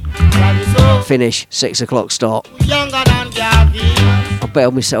 o'clock. Finish, 6 o'clock start. Younger than Garvey. I'll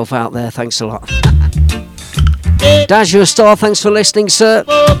bail myself out there. Thanks a lot. Daz, you're a star. Thanks for listening, sir.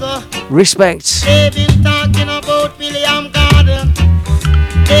 Respect. They've been talking about William Garden.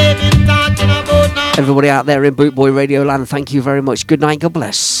 They've been talking about now. Everybody out there in Boot Boy Radio land, thank you very much. Good night, God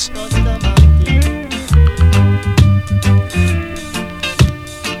bless.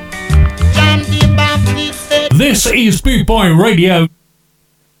 This is Boot Boy Radio.